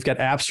 You've got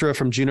Apstra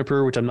from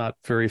Juniper, which I'm not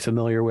very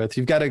familiar with.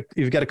 You've got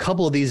a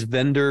couple of these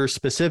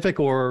vendor-specific,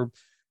 or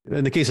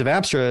in the case of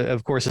Apstra,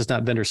 of course, it's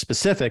not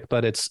vendor-specific,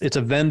 but it's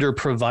a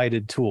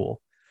vendor-provided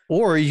tool.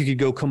 Or you could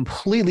go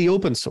completely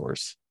open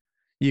source.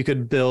 You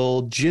could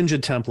build Jinja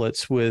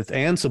templates with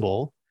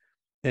Ansible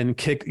and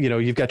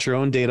you've got your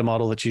own data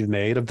model that you've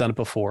made. I've done it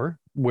before,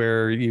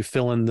 where you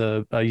fill in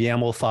the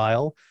YAML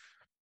file.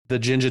 The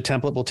Jinja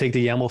template will take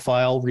the YAML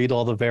file, read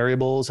all the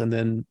variables, and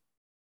then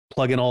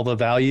plug in all the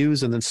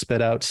values and then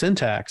spit out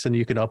syntax. And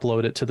you can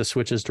upload it to the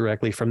switches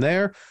directly from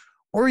there,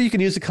 or you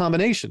can use a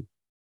combination.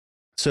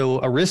 So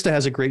Arista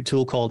has a great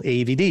tool called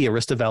AVD,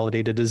 Arista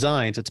Validated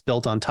Designs. It's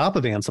built on top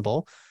of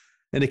Ansible,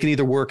 and it can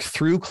either work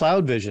through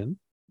CloudVision,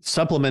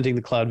 supplementing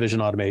the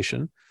CloudVision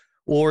automation,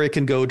 or it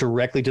can go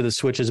directly to the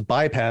switches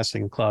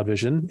bypassing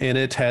CloudVision, and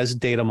it has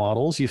data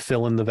models. You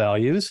fill in the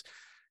values.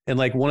 And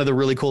like one of the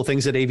really cool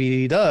things that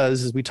AVD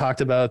does is we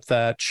talked about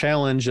that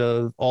challenge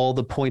of all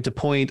the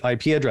point-to-point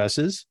IP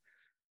addresses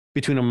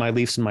between my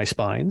leafs and my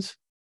spines.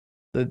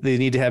 They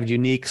need to have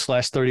unique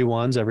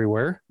 /31s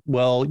everywhere.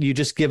 Well, you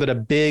just give it a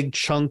big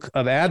chunk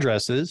of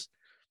addresses,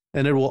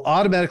 and it will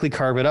automatically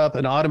carve it up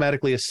and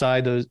automatically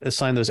assign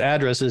those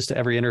addresses to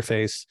every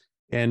interface.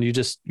 And you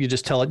just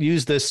tell it,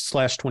 use this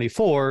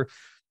 /24,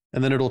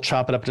 and then it'll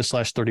chop it up to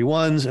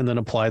 /31s and then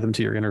apply them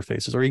to your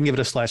interfaces. Or you can give it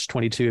a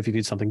 /22 if you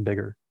need something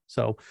bigger.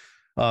 So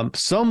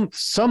some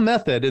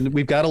method, and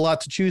we've got a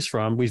lot to choose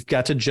from. We've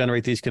got to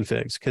generate these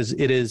configs because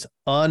it is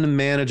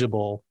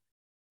unmanageable.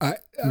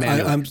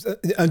 I'm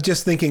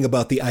just thinking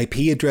about the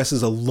IP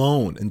addresses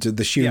alone and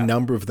the sheer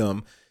number of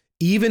them.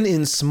 Even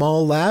in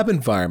small lab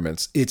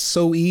environments, it's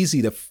so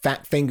easy to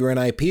fat finger an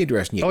IP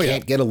address and you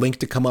can't get a link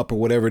to come up or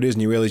whatever it is,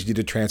 and you realize you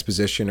did a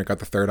transposition or got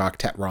the third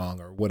octet wrong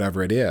or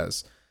whatever it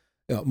is.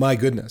 My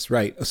goodness,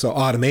 right? So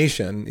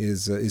automation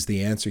is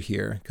the answer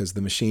here because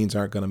the machines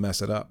aren't going to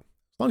mess it up.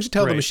 long as you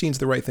tell the Right. machines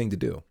the right thing to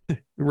do.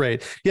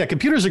 Right. Yeah.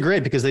 Computers are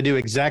great because they do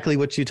exactly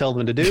what you tell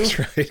them to do.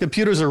 That's right.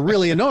 Computers are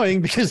really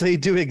annoying because they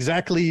do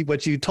exactly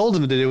what you told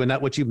them to do and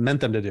not what you meant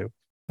them to do.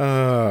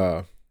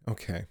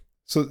 Okay.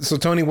 So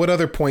Tony, what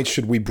other points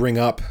should we bring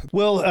up?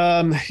 Well,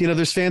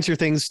 there's fancier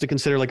things to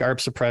consider like ARP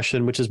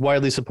suppression, which is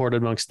widely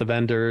supported amongst the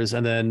vendors.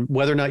 And then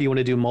whether or not you want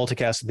to do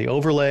multicast in the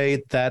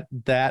overlay,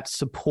 that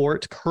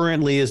support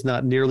currently is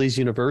not nearly as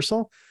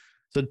universal.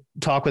 So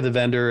talk with the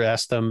vendor,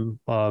 ask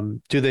them,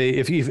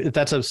 if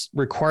that's a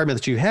requirement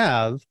that you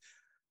have,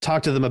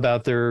 talk to them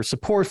about their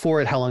support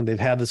for it, how long they've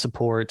had the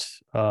support,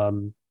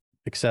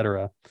 et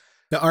cetera.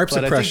 Now, ARP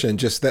suppression,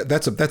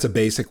 that's a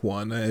basic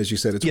one. As you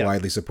said, it's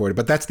widely supported.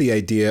 But that's the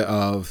idea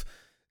of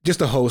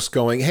just a host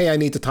going, hey, I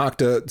need to talk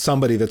to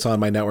somebody that's on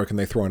my network, and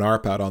they throw an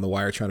ARP out on the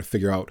wire trying to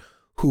figure out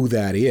who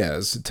that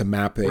is to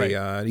map an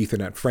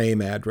Ethernet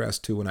frame address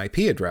to an IP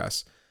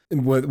address.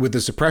 And with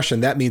the suppression,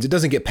 that means it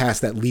doesn't get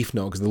past that leaf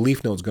node because the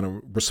leaf node is going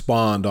to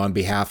respond on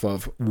behalf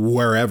of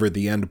wherever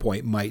the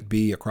endpoint might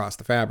be across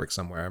the fabric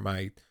somewhere. Am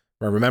I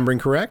remembering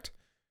correct?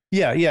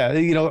 Yeah.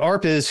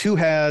 ARP is who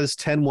has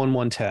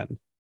 10.1.1.10.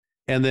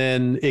 And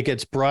then it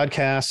gets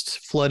broadcast,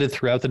 flooded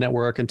throughout the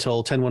network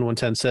until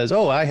 10.1.1.10 says,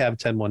 oh, I have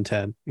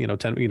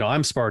 10.1.10,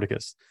 I'm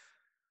Spartacus.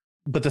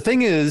 But the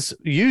thing is,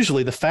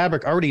 usually the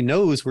fabric already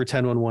knows where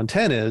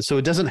 10.1.1.10 is, so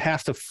it doesn't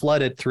have to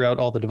flood it throughout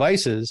all the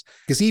devices.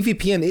 Because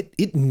EVPN,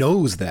 it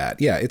knows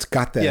that. Yeah, it's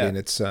got that, and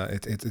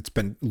it's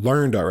been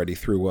learned already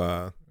through,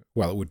 it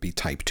would be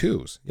type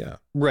 2s. Yeah.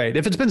 Right.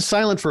 If it's been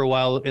silent for a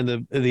while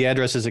and the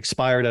address is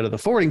expired out of the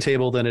forwarding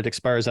table, then it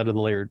expires out of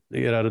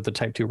the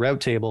type 2 route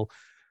table.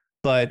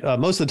 But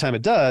most of the time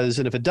it does.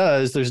 And if it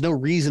does, there's no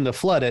reason to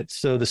flood it.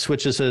 So the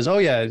switch just says, oh,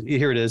 yeah,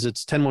 here it is.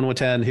 It's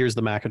 10.1.1.10. Here's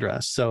the MAC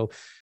address. So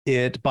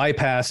it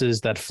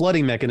bypasses that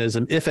flooding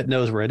mechanism if it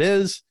knows where it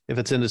is. If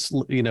it's in its,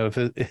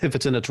 if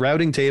it's in its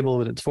routing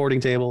table and its forwarding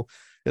table,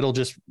 it'll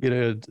just,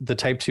 the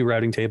type 2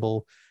 routing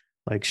table,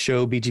 like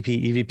show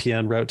BGP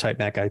EVPN route type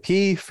MAC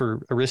IP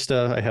for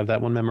Arista. I have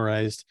that one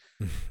memorized.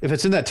 If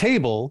it's in that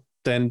table,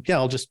 then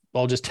I'll just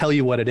tell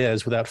you what it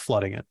is without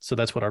flooding it. So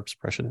that's what ARP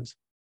suppression is.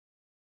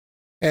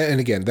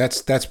 And again,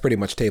 that's pretty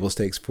much table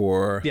stakes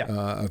for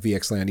a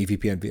VXLAN,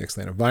 EVPN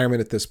VXLAN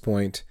environment at this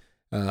point.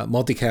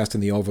 Multicast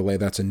in the overlay,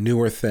 that's a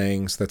newer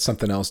thing. So that's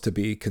something else to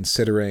be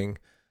considering.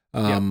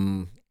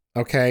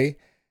 Okay.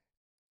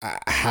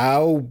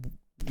 How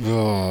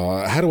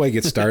do I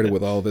get started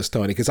with all this,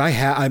 Tony? Because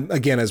I'm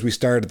again, as we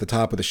started at the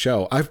top of the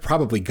show, I've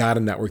probably got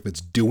a network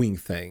that's doing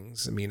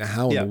things. I mean,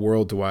 how in the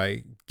world do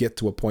I get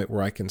to a point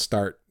where I can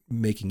start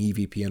making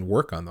EVPN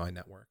work on my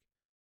network?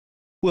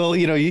 Well,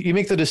 you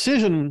make the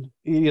decision,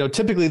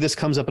 typically this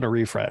comes up in a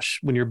refresh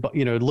when you're,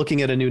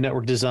 looking at a new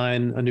network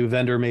design, a new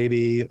vendor,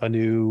 maybe a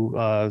new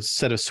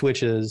set of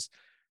switches,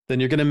 then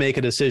you're going to make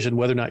a decision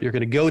whether or not you're going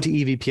to go to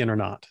EVPN or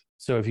not.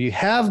 So if you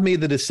have made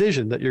the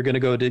decision that you're going to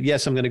go to,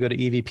 yes, I'm going to go to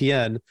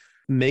EVPN,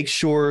 make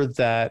sure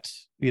that,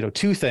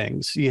 two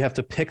things, you have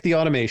to pick the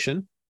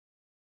automation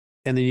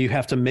and then you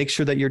have to make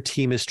sure that your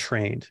team is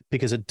trained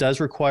because it does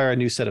require a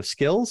new set of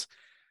skills.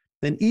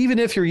 Then even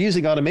if you're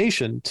using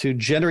automation to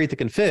generate the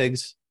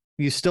configs,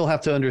 you still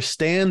have to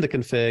understand the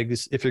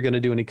configs if you're going to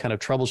do any kind of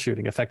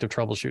troubleshooting, effective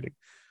troubleshooting.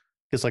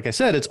 Because like I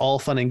said, it's all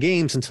fun and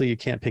games until you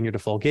can't ping your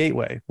default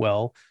gateway.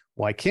 Well,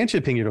 why can't you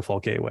ping your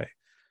default gateway?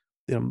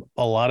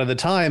 A lot of the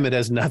time it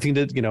has nothing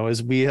to,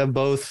 as we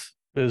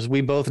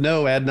both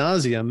know ad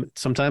nauseum,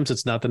 sometimes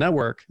it's not the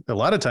network. A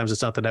lot of times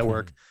it's not the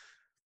network,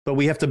 but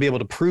we have to be able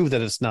to prove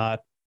that it's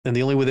not. And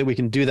the only way that we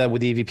can do that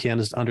with EVPN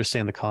is to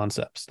understand the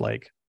concepts.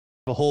 Like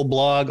a whole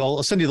blog,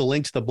 I'll send you the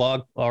link to the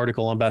blog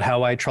article about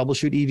how I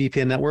troubleshoot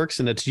EVPN networks,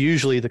 and it's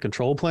usually the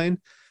control plane.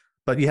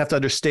 But you have to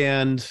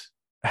understand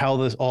how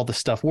all this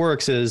stuff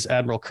works. As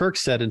Admiral Kirk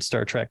said in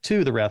Star Trek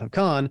II, The Wrath of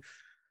Khan,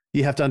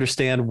 you have to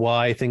understand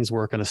why things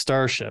work on a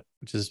starship,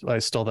 which is, I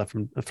stole that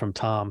from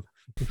Tom.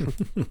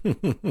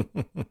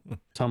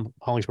 Tom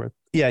Hollingsworth.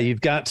 Yeah, you've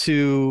got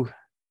to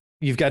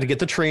get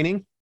the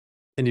training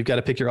and you've got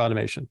to pick your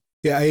automation.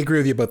 Yeah, I agree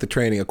with you about the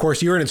training. Of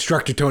course, you're an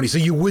instructor, Tony, so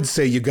you would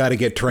say you got to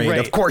get trained. Right.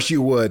 Of course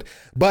you would.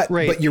 But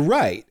you're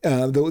right.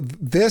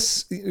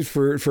 This,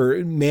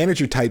 for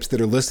manager types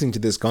that are listening to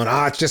this going,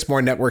 it's just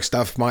more network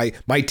stuff. My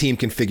team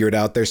can figure it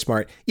out. They're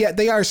smart. Yeah,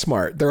 they are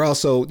smart. They're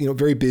also,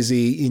 very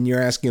busy, and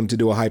you're asking them to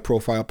do a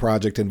high-profile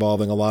project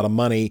involving a lot of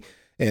money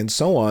and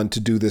so on to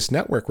do this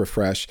network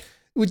refresh.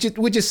 Would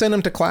you send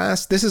them to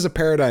class? This is a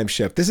paradigm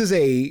shift. This is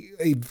a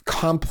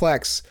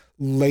complex,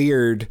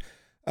 layered,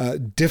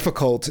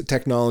 difficult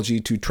technology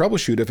to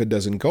troubleshoot if it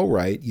doesn't go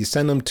right. You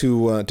send them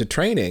to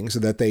training so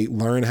that they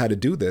learn how to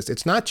do this.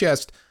 It's not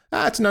just,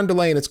 it's an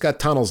underlay and it's got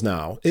tunnels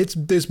now.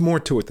 There's more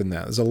to it than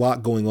that. There's a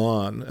lot going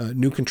on.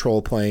 New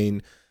control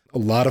plane. A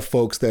lot of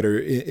folks that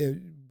are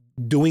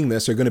doing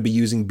this are going to be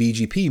using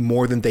BGP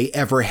more than they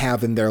ever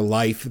have in their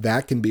life.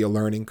 That can be a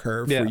learning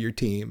curve for your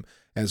team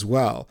as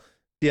well.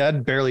 Yeah,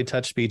 I'd barely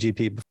touched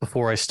BGP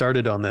before I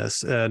started on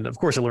this. And of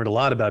course, I learned a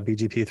lot about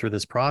BGP through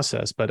this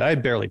process, but I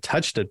had barely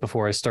touched it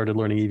before I started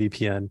learning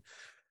EVPN.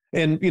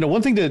 And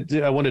one thing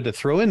that I wanted to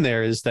throw in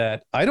there is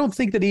that I don't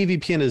think that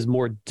EVPN is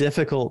more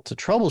difficult to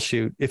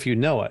troubleshoot if you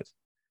know it.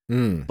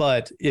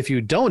 But if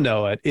you don't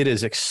know it, it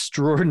is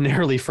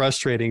extraordinarily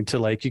frustrating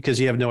to because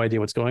you have no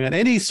idea what's going on.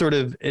 Any sort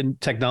of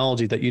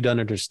technology that you don't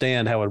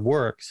understand how it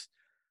works,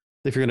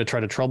 if you're going to try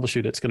to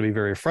troubleshoot, it's going to be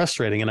very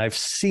frustrating. And I've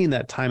seen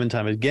that time and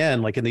time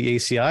again, like in the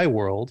ACI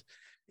world.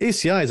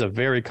 ACI is a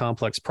very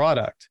complex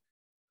product.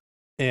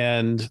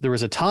 And there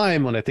was a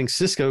time when I think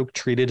Cisco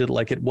treated it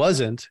like it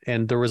wasn't,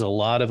 and there was a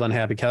lot of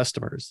unhappy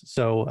customers.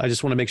 So I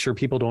just want to make sure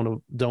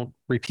people don't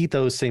repeat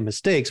those same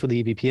mistakes with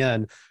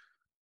EVPN.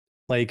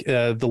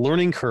 The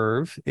learning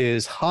curve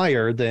is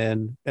higher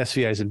than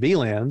SVIs and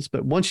VLANs,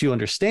 but once you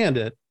understand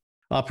it,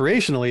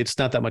 operationally, it's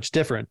not that much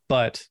different,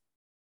 but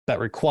that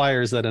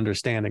requires that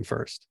understanding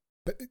first.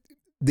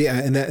 Yeah,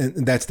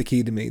 and that's the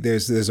key to me.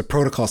 There's a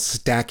protocol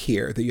stack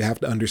here that you have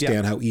to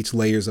understand how each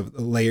layers of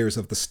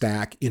the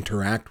stack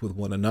interact with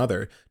one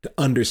another to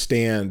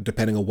understand,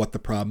 depending on what the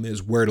problem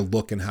is, where to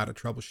look and how to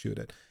troubleshoot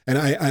it. And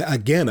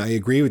I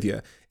agree with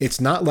you.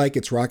 It's not like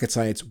it's rocket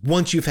science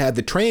once you've had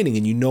the training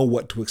and you know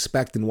what to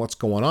expect and what's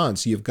going on.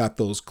 So you've got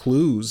those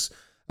clues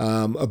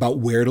about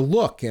where to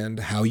look and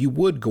how you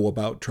would go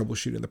about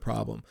troubleshooting the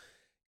problem.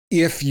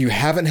 If you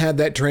haven't had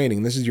that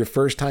training, this is your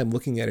first time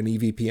looking at an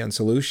EVPN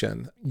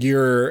solution,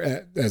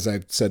 you're, as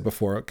I've said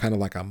before, kind of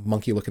like a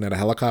monkey looking at a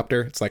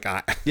helicopter. It's like,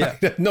 I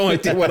have no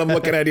idea what I'm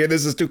looking at here.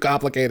 This is too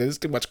complicated. There's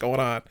too much going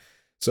on.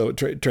 So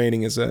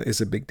training is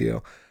a big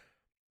deal.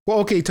 Well,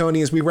 okay,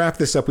 Tony, as we wrap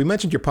this up, we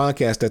mentioned your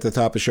podcast at the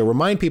top of the show.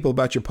 Remind people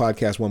about your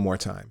podcast one more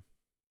time.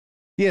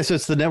 Yeah, so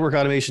it's the Network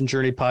Automation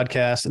Journey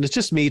podcast, and it's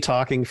just me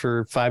talking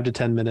for 5 to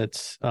 10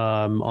 minutes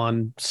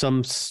on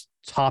some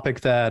topic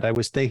that I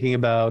was thinking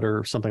about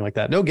or something like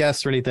that. No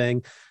guests or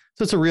anything.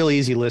 So it's a real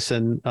easy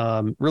listen,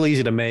 really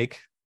easy to make,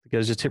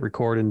 because just hit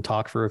record and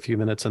talk for a few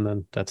minutes and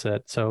then that's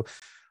it. So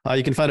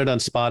you can find it on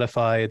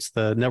Spotify. It's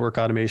the Network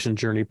Automation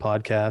Journey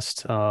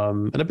podcast.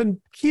 And I've been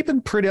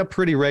keeping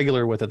pretty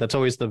regular with it. That's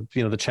always the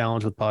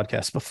challenge with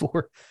podcasts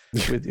before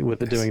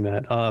with doing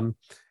that.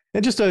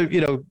 And just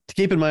to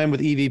keep in mind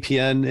with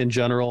EVPN in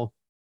general,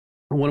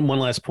 one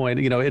last point,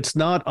 it's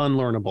not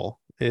unlearnable.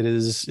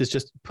 It's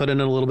just put in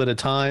a little bit of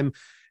time.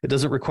 It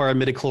doesn't require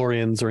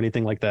midichlorians or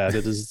anything like that.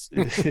 It's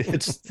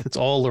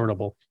all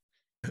learnable.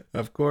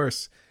 Of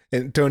course.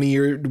 And Tony,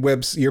 your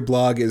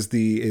blog is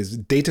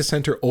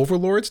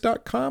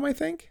datacenteroverlords.com, I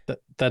think.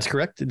 That's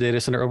correct.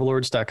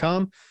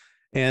 Datacenteroverlords.com.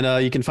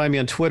 And you can find me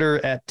on Twitter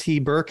at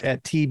tbourke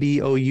at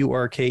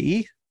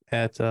TBOURKE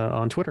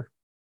on Twitter.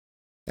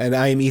 And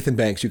I am Ethan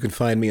Banks. You can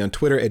find me on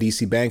Twitter at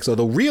ECBanks,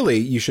 although really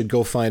you should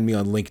go find me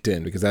on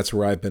LinkedIn, because that's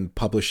where I've been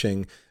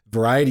publishing a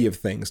variety of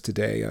things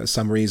today,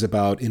 summaries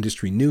about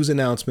industry news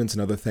announcements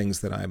and other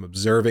things that I'm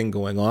observing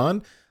going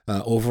on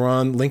over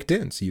on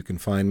LinkedIn. So you can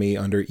find me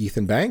under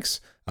Ethan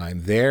Banks.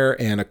 I'm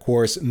there. And of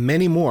course,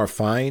 many more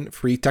fine,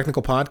 free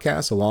technical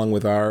podcasts, along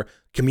with our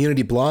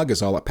community blog,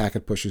 is all at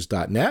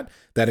packetpushers.net.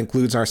 That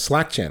includes our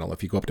Slack channel.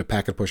 If you go up to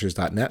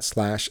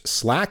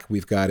packetpushers.net/Slack,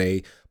 we've got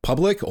a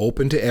public,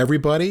 open to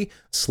everybody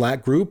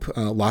Slack group,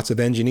 lots of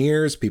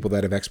engineers, people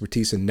that have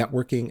expertise in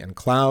networking and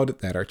cloud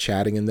that are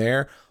chatting in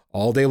there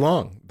all day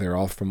long. They're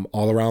all from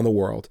all around the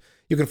world.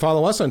 You can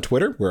follow us on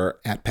Twitter. We're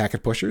at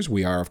Packet Pushers.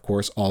 We are, of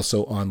course,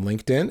 also on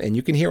LinkedIn. And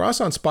you can hear us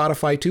on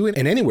Spotify, too,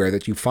 and anywhere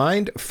that you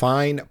find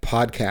fine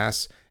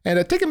podcasts.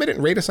 And take a minute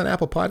and rate us on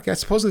Apple Podcasts.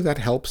 Supposedly that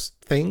helps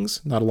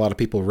things. Not a lot of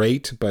people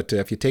rate, but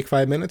if you take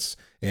 5 minutes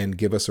and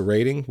give us a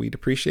rating, we'd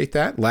appreciate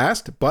that.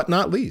 Last but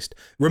not least,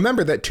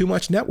 remember that too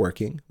much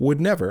networking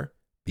would never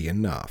be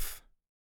enough.